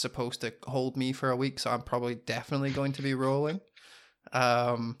supposed to hold me for a week, so I'm probably definitely going to be rolling.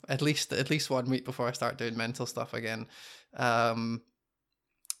 At least 1 week before I start doing mental stuff again. My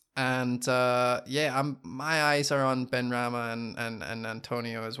eyes are on Benrahma and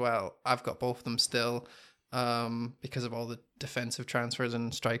Antonio as well. I've got both of them still, because of all the defensive transfers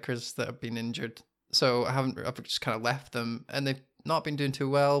and strikers that have been injured. So I've just kind of left them, and they've not been doing too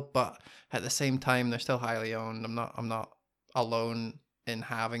well, but at the same time they're still highly owned. I'm not alone in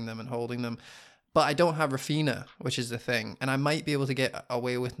having them and holding them. But I don't have Rafinha, which is the thing, and I might be able to get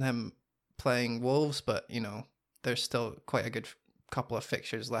away with them playing Wolves, but there's still quite a good couple of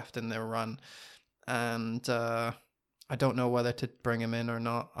fixtures left in their run, and I don't know whether to bring him in or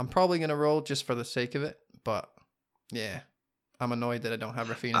not. I'm probably going to roll just for the sake of it, but yeah, I'm annoyed that I don't have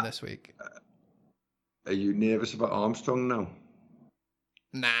Rafinha this week. Are you nervous about Armstrong now?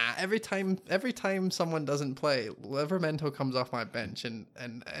 Nah, every time someone doesn't play, Livramento comes off my bench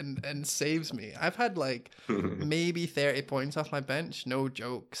and saves me. I've had like maybe 30 points off my bench, no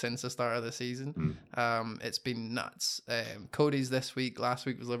joke, since the start of the season. It's been nuts. Cody's this week. Last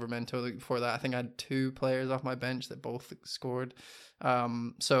week was Livramento. The week before that, I think I had 2 players off my bench that both scored.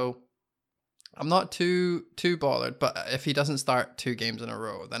 So I'm not too bothered. But if he doesn't start 2 games in a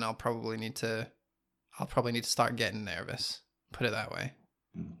row, then I'll probably need to start getting nervous. Put it that way.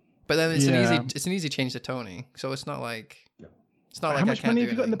 But then it's an easy change to Tony, so it's not like How much money have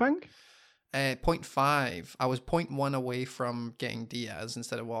you got in the bank? 0.5. I was 0.1 away from getting Diaz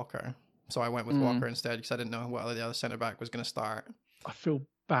instead of Walker, so I went with Walker instead because I didn't know what the other centre back was going to start. I feel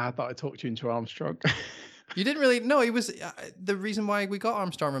bad that I talked you into Armstrong. You didn't really. No, he was the reason why we got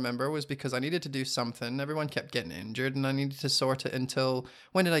Armstrong. Remember, was because I needed to do something. Everyone kept getting injured, and I needed to sort it until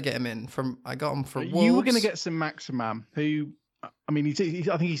when did I get him in? I got him for Wolves. You were going to get some Maximum, who. I mean, I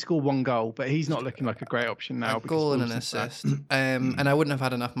think he scored 1 goal, but he's not looking like a great option now. A goal and an assist. And I wouldn't have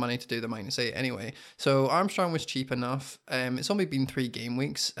had enough money to do the -8 anyway. So Armstrong was cheap enough. It's only been 3 game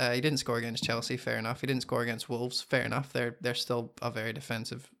weeks. He didn't score against Chelsea, fair enough. He didn't score against Wolves, fair enough. They're still a very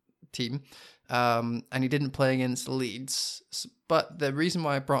defensive team. And he didn't play against Leeds. But the reason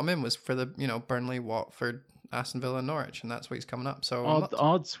why I brought him in was for the, Burnley, Watford, Aston Villa, and Norwich. And that's what he's coming up. So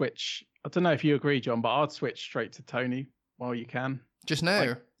I'd switch. I don't know if you agree, John, but I'd switch straight to Tony. Well, you can. Just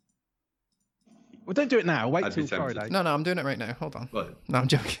now? Well, don't do it now. Wait till Friday. No, I'm doing it right now. Hold on. What? No, I'm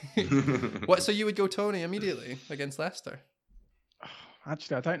joking. What? So you would go Tony immediately against Leicester?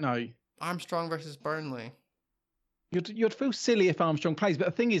 Actually, I don't know. Armstrong versus Burnley. You'd feel silly if Armstrong plays, but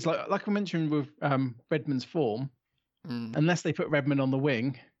the thing is, like I mentioned with Redmond's form, unless they put Redmond on the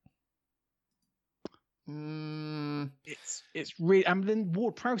wing, it's really. And then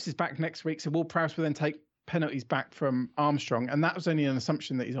Ward-Prowse is back next week, so Ward-Prowse will then take penalties back from Armstrong, and that was only an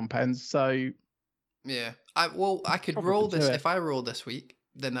assumption that he's on pens. So yeah, I could roll this. If I roll this week,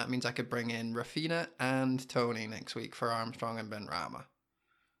 then that means I could bring in Rafinha and Tony next week for Armstrong and Benrahma.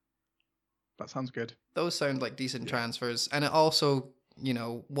 That sounds good. Those sound like decent transfers, and it also,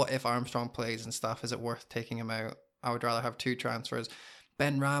 what if Armstrong plays and stuff? Is it worth taking him out? I would rather have 2 transfers.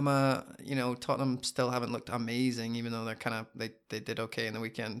 Benrahma, Tottenham still haven't looked amazing, even though they did okay in the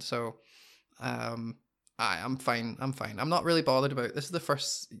weekend. So I'm fine. I'm not really bothered about. This is the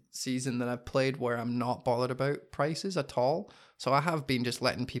first season that I've played where I'm not bothered about prices at all. So I have been just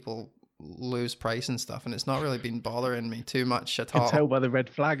letting people lose price and stuff, and it's not really been bothering me too much at all. You can tell by the red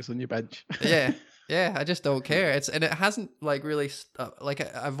flags on your bench. Yeah. I just don't care. It hasn't really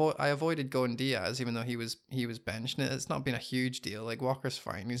I avoided going Diaz even though he was benched. And it's not been a huge deal. Like Walker's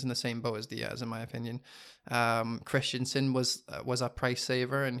fine. He's in the same boat as Diaz in my opinion. Christensen was a price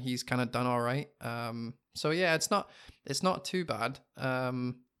saver and he's kind of done all right. So yeah, it's not too bad.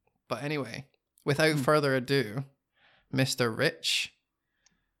 But anyway, without further ado, Mr. Rich.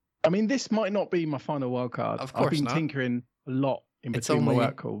 I mean, this might not be my final wild card. Of course, I've been tinkering a lot in between my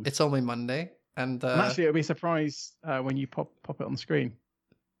work calls. It's only Monday, and actually, it'll be a surprise when you pop it on the screen.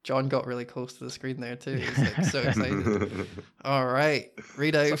 John got really close to the screen there too. He's like so excited. All right,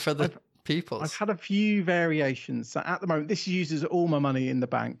 read out for the people. I've had a few variations. So at the moment, this uses all my money in the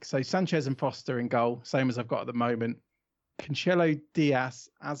bank. So Sanchez and Foster in goal, same as I've got at the moment. Cancelo, Diaz,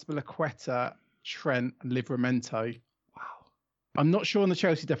 Azpilicueta, Trent, and Livramento. I'm not sure on the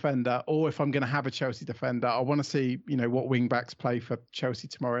Chelsea defender, or if I'm going to have a Chelsea defender. I want to see, what wing backs play for Chelsea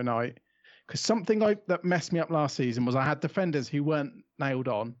tomorrow night. Because something that messed me up last season was I had defenders who weren't nailed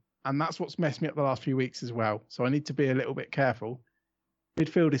on, and that's what's messed me up the last few weeks as well. So I need to be a little bit careful.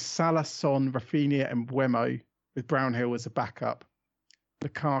 Midfield is Salah, Son, Rafinha, and Buemo, with Brownhill as a backup.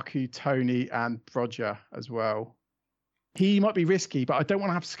 Lukaku, Tony, and Broja as well. He might be risky, but I don't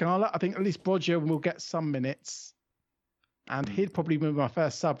want to have Scarlett. I think at least Broja will get some minutes. And he'd probably be my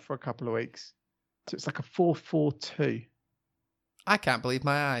first sub for a couple of weeks. So it's like a 4-4-2. I can't believe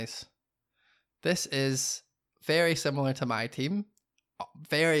my eyes. This is very similar to my team.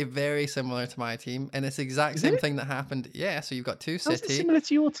 Very, very similar to my team. And it's the exact Is same it? thing that happened. Yeah, so you've got two How's it City, similar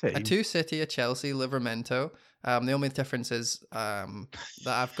to your team? a two City, a Chelsea, Livermento. The only difference is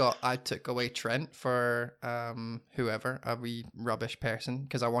that I took away Trent for whoever, a wee rubbish person,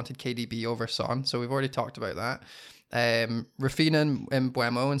 because I wanted KDB over Son. So we've already talked about that. Rafinha and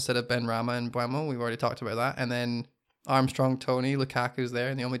Buemo instead of Benrahma and Buemo. We've already talked about that. And then Armstrong, Tony, Lukaku's there,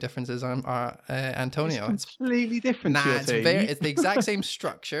 and the only difference is Antonio. It's completely different to your team. It's the exact same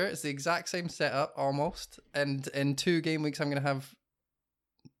structure. It's the exact same setup almost. And in 2 game weeks, I'm going to have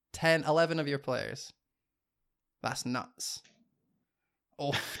 11 of your players. That's nuts.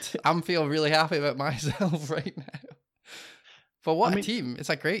 Oh, I'm feeling really happy about myself right now. But what a team. It's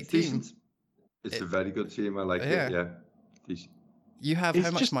a great team. It's a very good team. I like it. Yeah. You have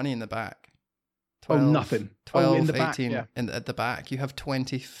how much money in the back? 12, nothing. 12, in the 18 back, at the back. You have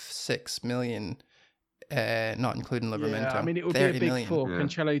 26 million, not including Livramento. Yeah, I mean, it would be a big four. Yeah.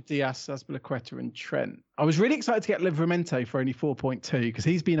 Cancelo, Diaz, Azpilicueta and Trent. I was really excited to get Livramento for only 4.2 because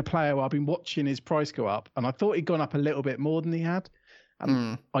he's been a player where I've been watching his price go up and I thought he'd gone up a little bit more than he had.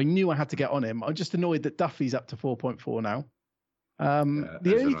 And I knew I had to get on him. I'm just annoyed that Duffy's up to 4.4 now.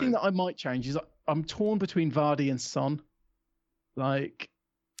 The only thing that I might change is I'm torn between Vardy and Son.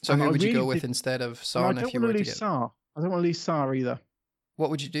 So who would you go with instead of Son if you were to get? Sarr. I don't want to lose Sarr either.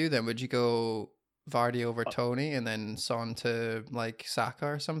 What would you do then? Would you go Vardy over Tony and then Son to like Saka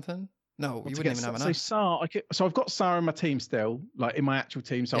or something? No, you wouldn't even have enough. So I've got Sarr in my team still, like in my actual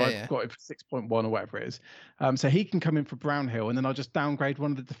team. So I've got it for 6.1 or whatever it is. So he can come in for Brownhill, and then I'll just downgrade one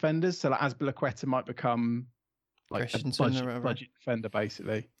of the defenders. So like Azpilicueta might become like a budget defender,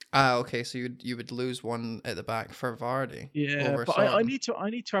 basically. Okay. So you would lose one at the back for Vardy. Yeah, but I need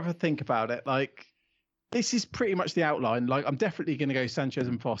to have a think about it. Like, this is pretty much the outline. Like, I'm definitely going to go Sanchez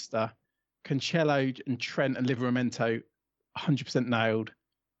and Foster, Cancelo and Trent and Livramento, 100% nailed.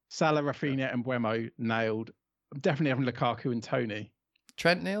 Salah, Rafinha and Buemo nailed. I'm definitely having Lukaku and Tony.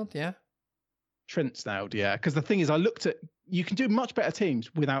 Trent nailed, yeah. Trent's nailed, yeah. Because the thing is, you can do much better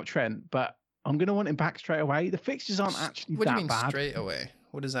teams without Trent, but I'm going to want him back straight away. The fixtures aren't actually that bad. What do you mean straight away?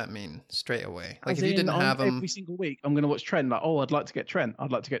 What does that mean? Straight away? Like, if you didn't have him every single week, I'm going to watch Trent. Like, I'd like to get Trent.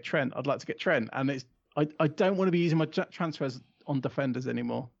 I'd like to get Trent. I'd like to get Trent. And I don't want to be using my transfers on defenders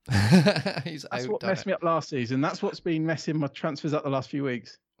anymore. That's what messed me up last season. That's what's been messing my transfers up the last few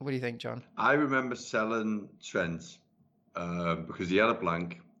weeks. What do you think, John? I remember selling Trent because he had a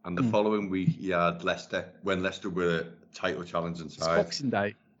blank, and the following week he had Leicester when Leicester were a title challenging side. It's Boxing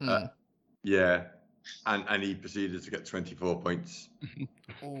Day. Yeah. And he proceeded to get 24 points.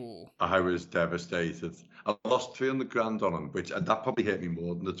 Ooh. I was devastated. I lost 300 grand on him, which that probably hit me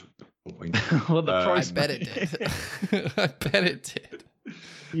more than the 24 points. Well, the price, I bet it did. I bet it did.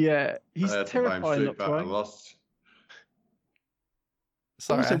 Yeah, he's terrifying. I lost.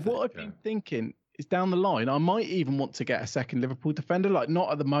 Sorry, also, what I've been thinking is down the line, I might even want to get a second Liverpool defender. Like,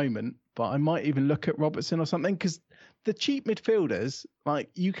 not at the moment, but I might even look at Robertson or something, because the cheap midfielders, like,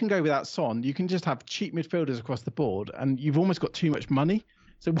 you can go without Son. You can just have cheap midfielders across the board, and you've almost got too much money.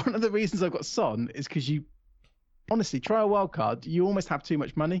 So one of the reasons I've got Son is because you, honestly, try a wild card. You almost have too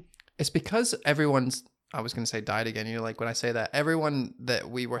much money. It's because everyone's, I was going to say died again. You know, like when I say that, everyone that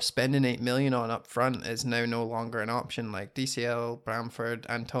we were spending 8 million on up front is now no longer an option. Like DCL, Bamford,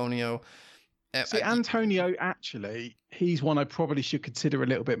 Antonio. See, Antonio, actually, he's one I probably should consider a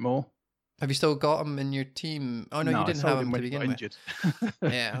little bit more. Have you still got him in your team? Oh no, you didn't have him to begin with.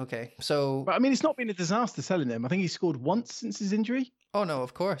 Yeah, okay. So, but I mean, it's not been a disaster selling him. I think he scored once since his injury. Oh no,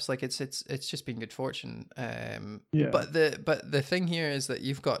 of course. Like it's just been good fortune. Yeah. But the thing here is that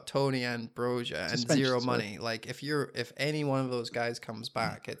you've got Tony and Broja and zero money. Like if any one of those guys comes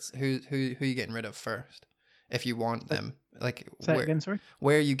back, it's who you getting rid of first if you want them. Like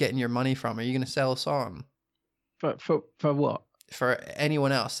where are you getting your money from? Are you going to sell Son? For what? For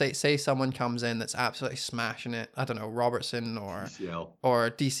anyone else, say someone comes in that's absolutely smashing it. I don't know, Robertson or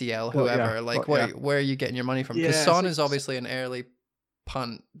DCL, whoever. Where are you getting your money from? Because Son is obviously an early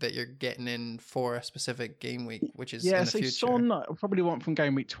punt that you're getting in for a specific game week, which is in the future. Son I probably want from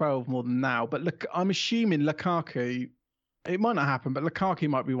game week 12 more than now. But look, I'm assuming Lukaku, it might not happen, but Lukaku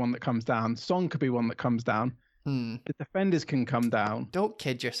might be one that comes down. Son could be one that comes down. The defenders can come down. Don't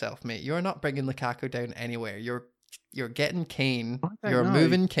kid yourself, mate. You're not bringing Lukaku down anywhere. You're getting Kane. You're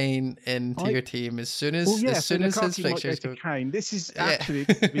moving Kane into your team as soon as his fixtures go. Kane. This is actually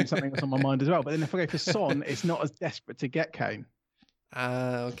been something that's on my mind as well. But then if I go for Son, it's not as desperate to get Kane.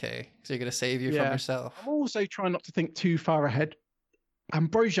 Okay. So you're gonna save you from yourself. I'm also trying not to think too far ahead.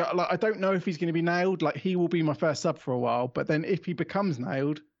 Ambrosia, like I don't know if he's going to be nailed. Like he will be my first sub for a while, but then if he becomes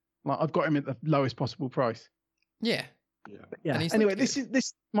nailed, like I've got him at the lowest possible price. Yeah. Yeah. Anyway,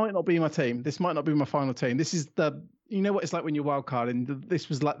 this might not be my team. This might not be my final team. This is you know what it's like when you're wild card, and this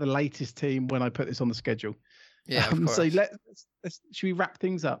was like the latest team when I put this on the schedule. Yeah. Of course. So should we wrap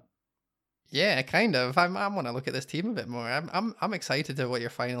things up? Yeah, kind of. I want to look at this team a bit more. I'm excited to what your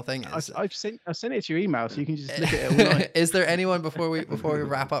final thing is. I've sent it to your email, so you can just look at it all night. Is there anyone before we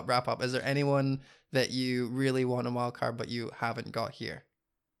wrap up? Is there anyone that you really want a wild card but you haven't got here,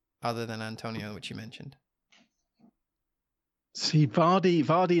 other than Antonio, which you mentioned? See,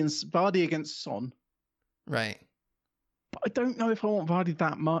 Vardy against Son. Right. But I don't know if I want Vardy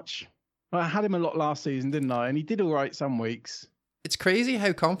that much. I had him a lot last season, didn't I? And he did all right some weeks. It's crazy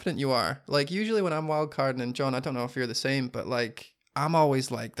how confident you are. Like, usually when I'm wildcarding, and John, I don't know if you're the same, but like, I'm always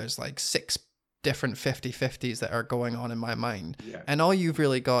like, there's like 6 different 50-50s that are going on in my mind. Yeah. And all you've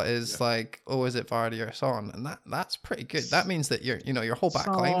really got is like, oh, is it Vardy or Son? And that's pretty good. That means that your whole back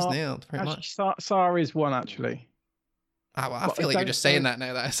line's nailed pretty much. Sarr is one, actually. Oh, well, I feel like you're just saying that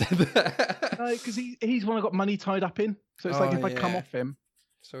now that I said that. No, because he's one I got money tied up in. So it's like if I come off him,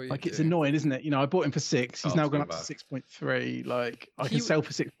 so it's annoying, isn't it? You know, I bought him for 6. He's now gone up to 6.3. Like I can sell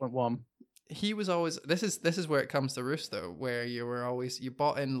for 6.1. He was always this is where it comes to roost though, where you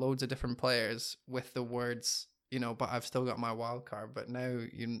bought in loads of different players with the words, you know, but I've still got my wild card. But now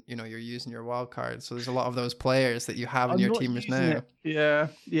you know you're using your wild card, so there's a lot of those players that you have in your team now. Yeah.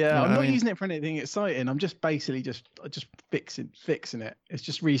 You know I'm not using it for anything exciting. I'm just basically just fixing it. It's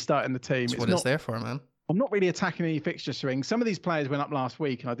just restarting the team. It's what it's there for, man. I'm not really attacking any fixture swings. Some of these players went up last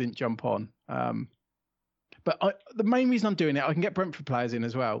week and I didn't jump on. But the main reason I'm doing it, I can get Brentford players in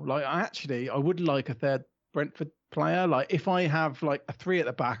as well. Like I would like a third Brentford player. Like if I have like a 3 at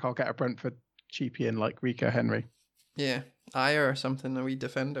the back, I'll get a Brentford cheapie in like Rico Henry. Yeah, Ayer or something, a wee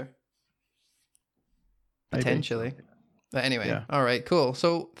defender. Maybe. Potentially. But anyway, All right, cool.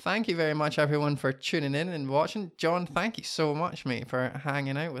 So thank you very much, everyone, for tuning in and watching. John, thank you so much, mate, for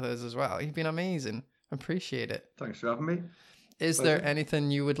hanging out with us as well. You've been amazing. Appreciate it. Thanks for having me. Is there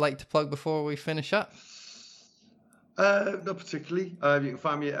anything you would like to plug before we finish up? Not particularly. You can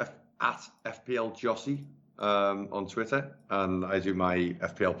find me at FPL Jossie on Twitter, and I do my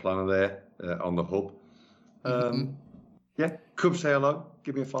FPL planner there on the hub. Yeah, come say hello.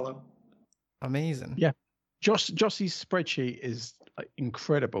 Give me a follow. Amazing. Yeah, Jossie's spreadsheet is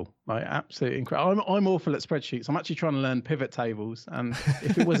incredible, like absolutely incredible. I'm awful at spreadsheets. I'm actually trying to learn pivot tables, and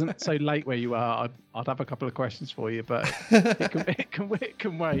if it wasn't so late where you are, I'd have a couple of questions for you, but it can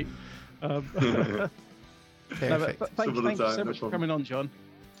wait. Perfect. But thank you so much for coming on, John.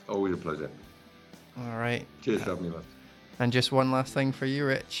 Always a pleasure. All right. Cheers for having me, man. And just one last thing for you,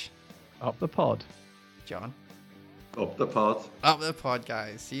 Rich. Up the pod. John. Up the pod. Up the pod,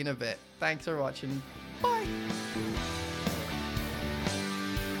 guys. See you in a bit. Thanks for watching. Bye.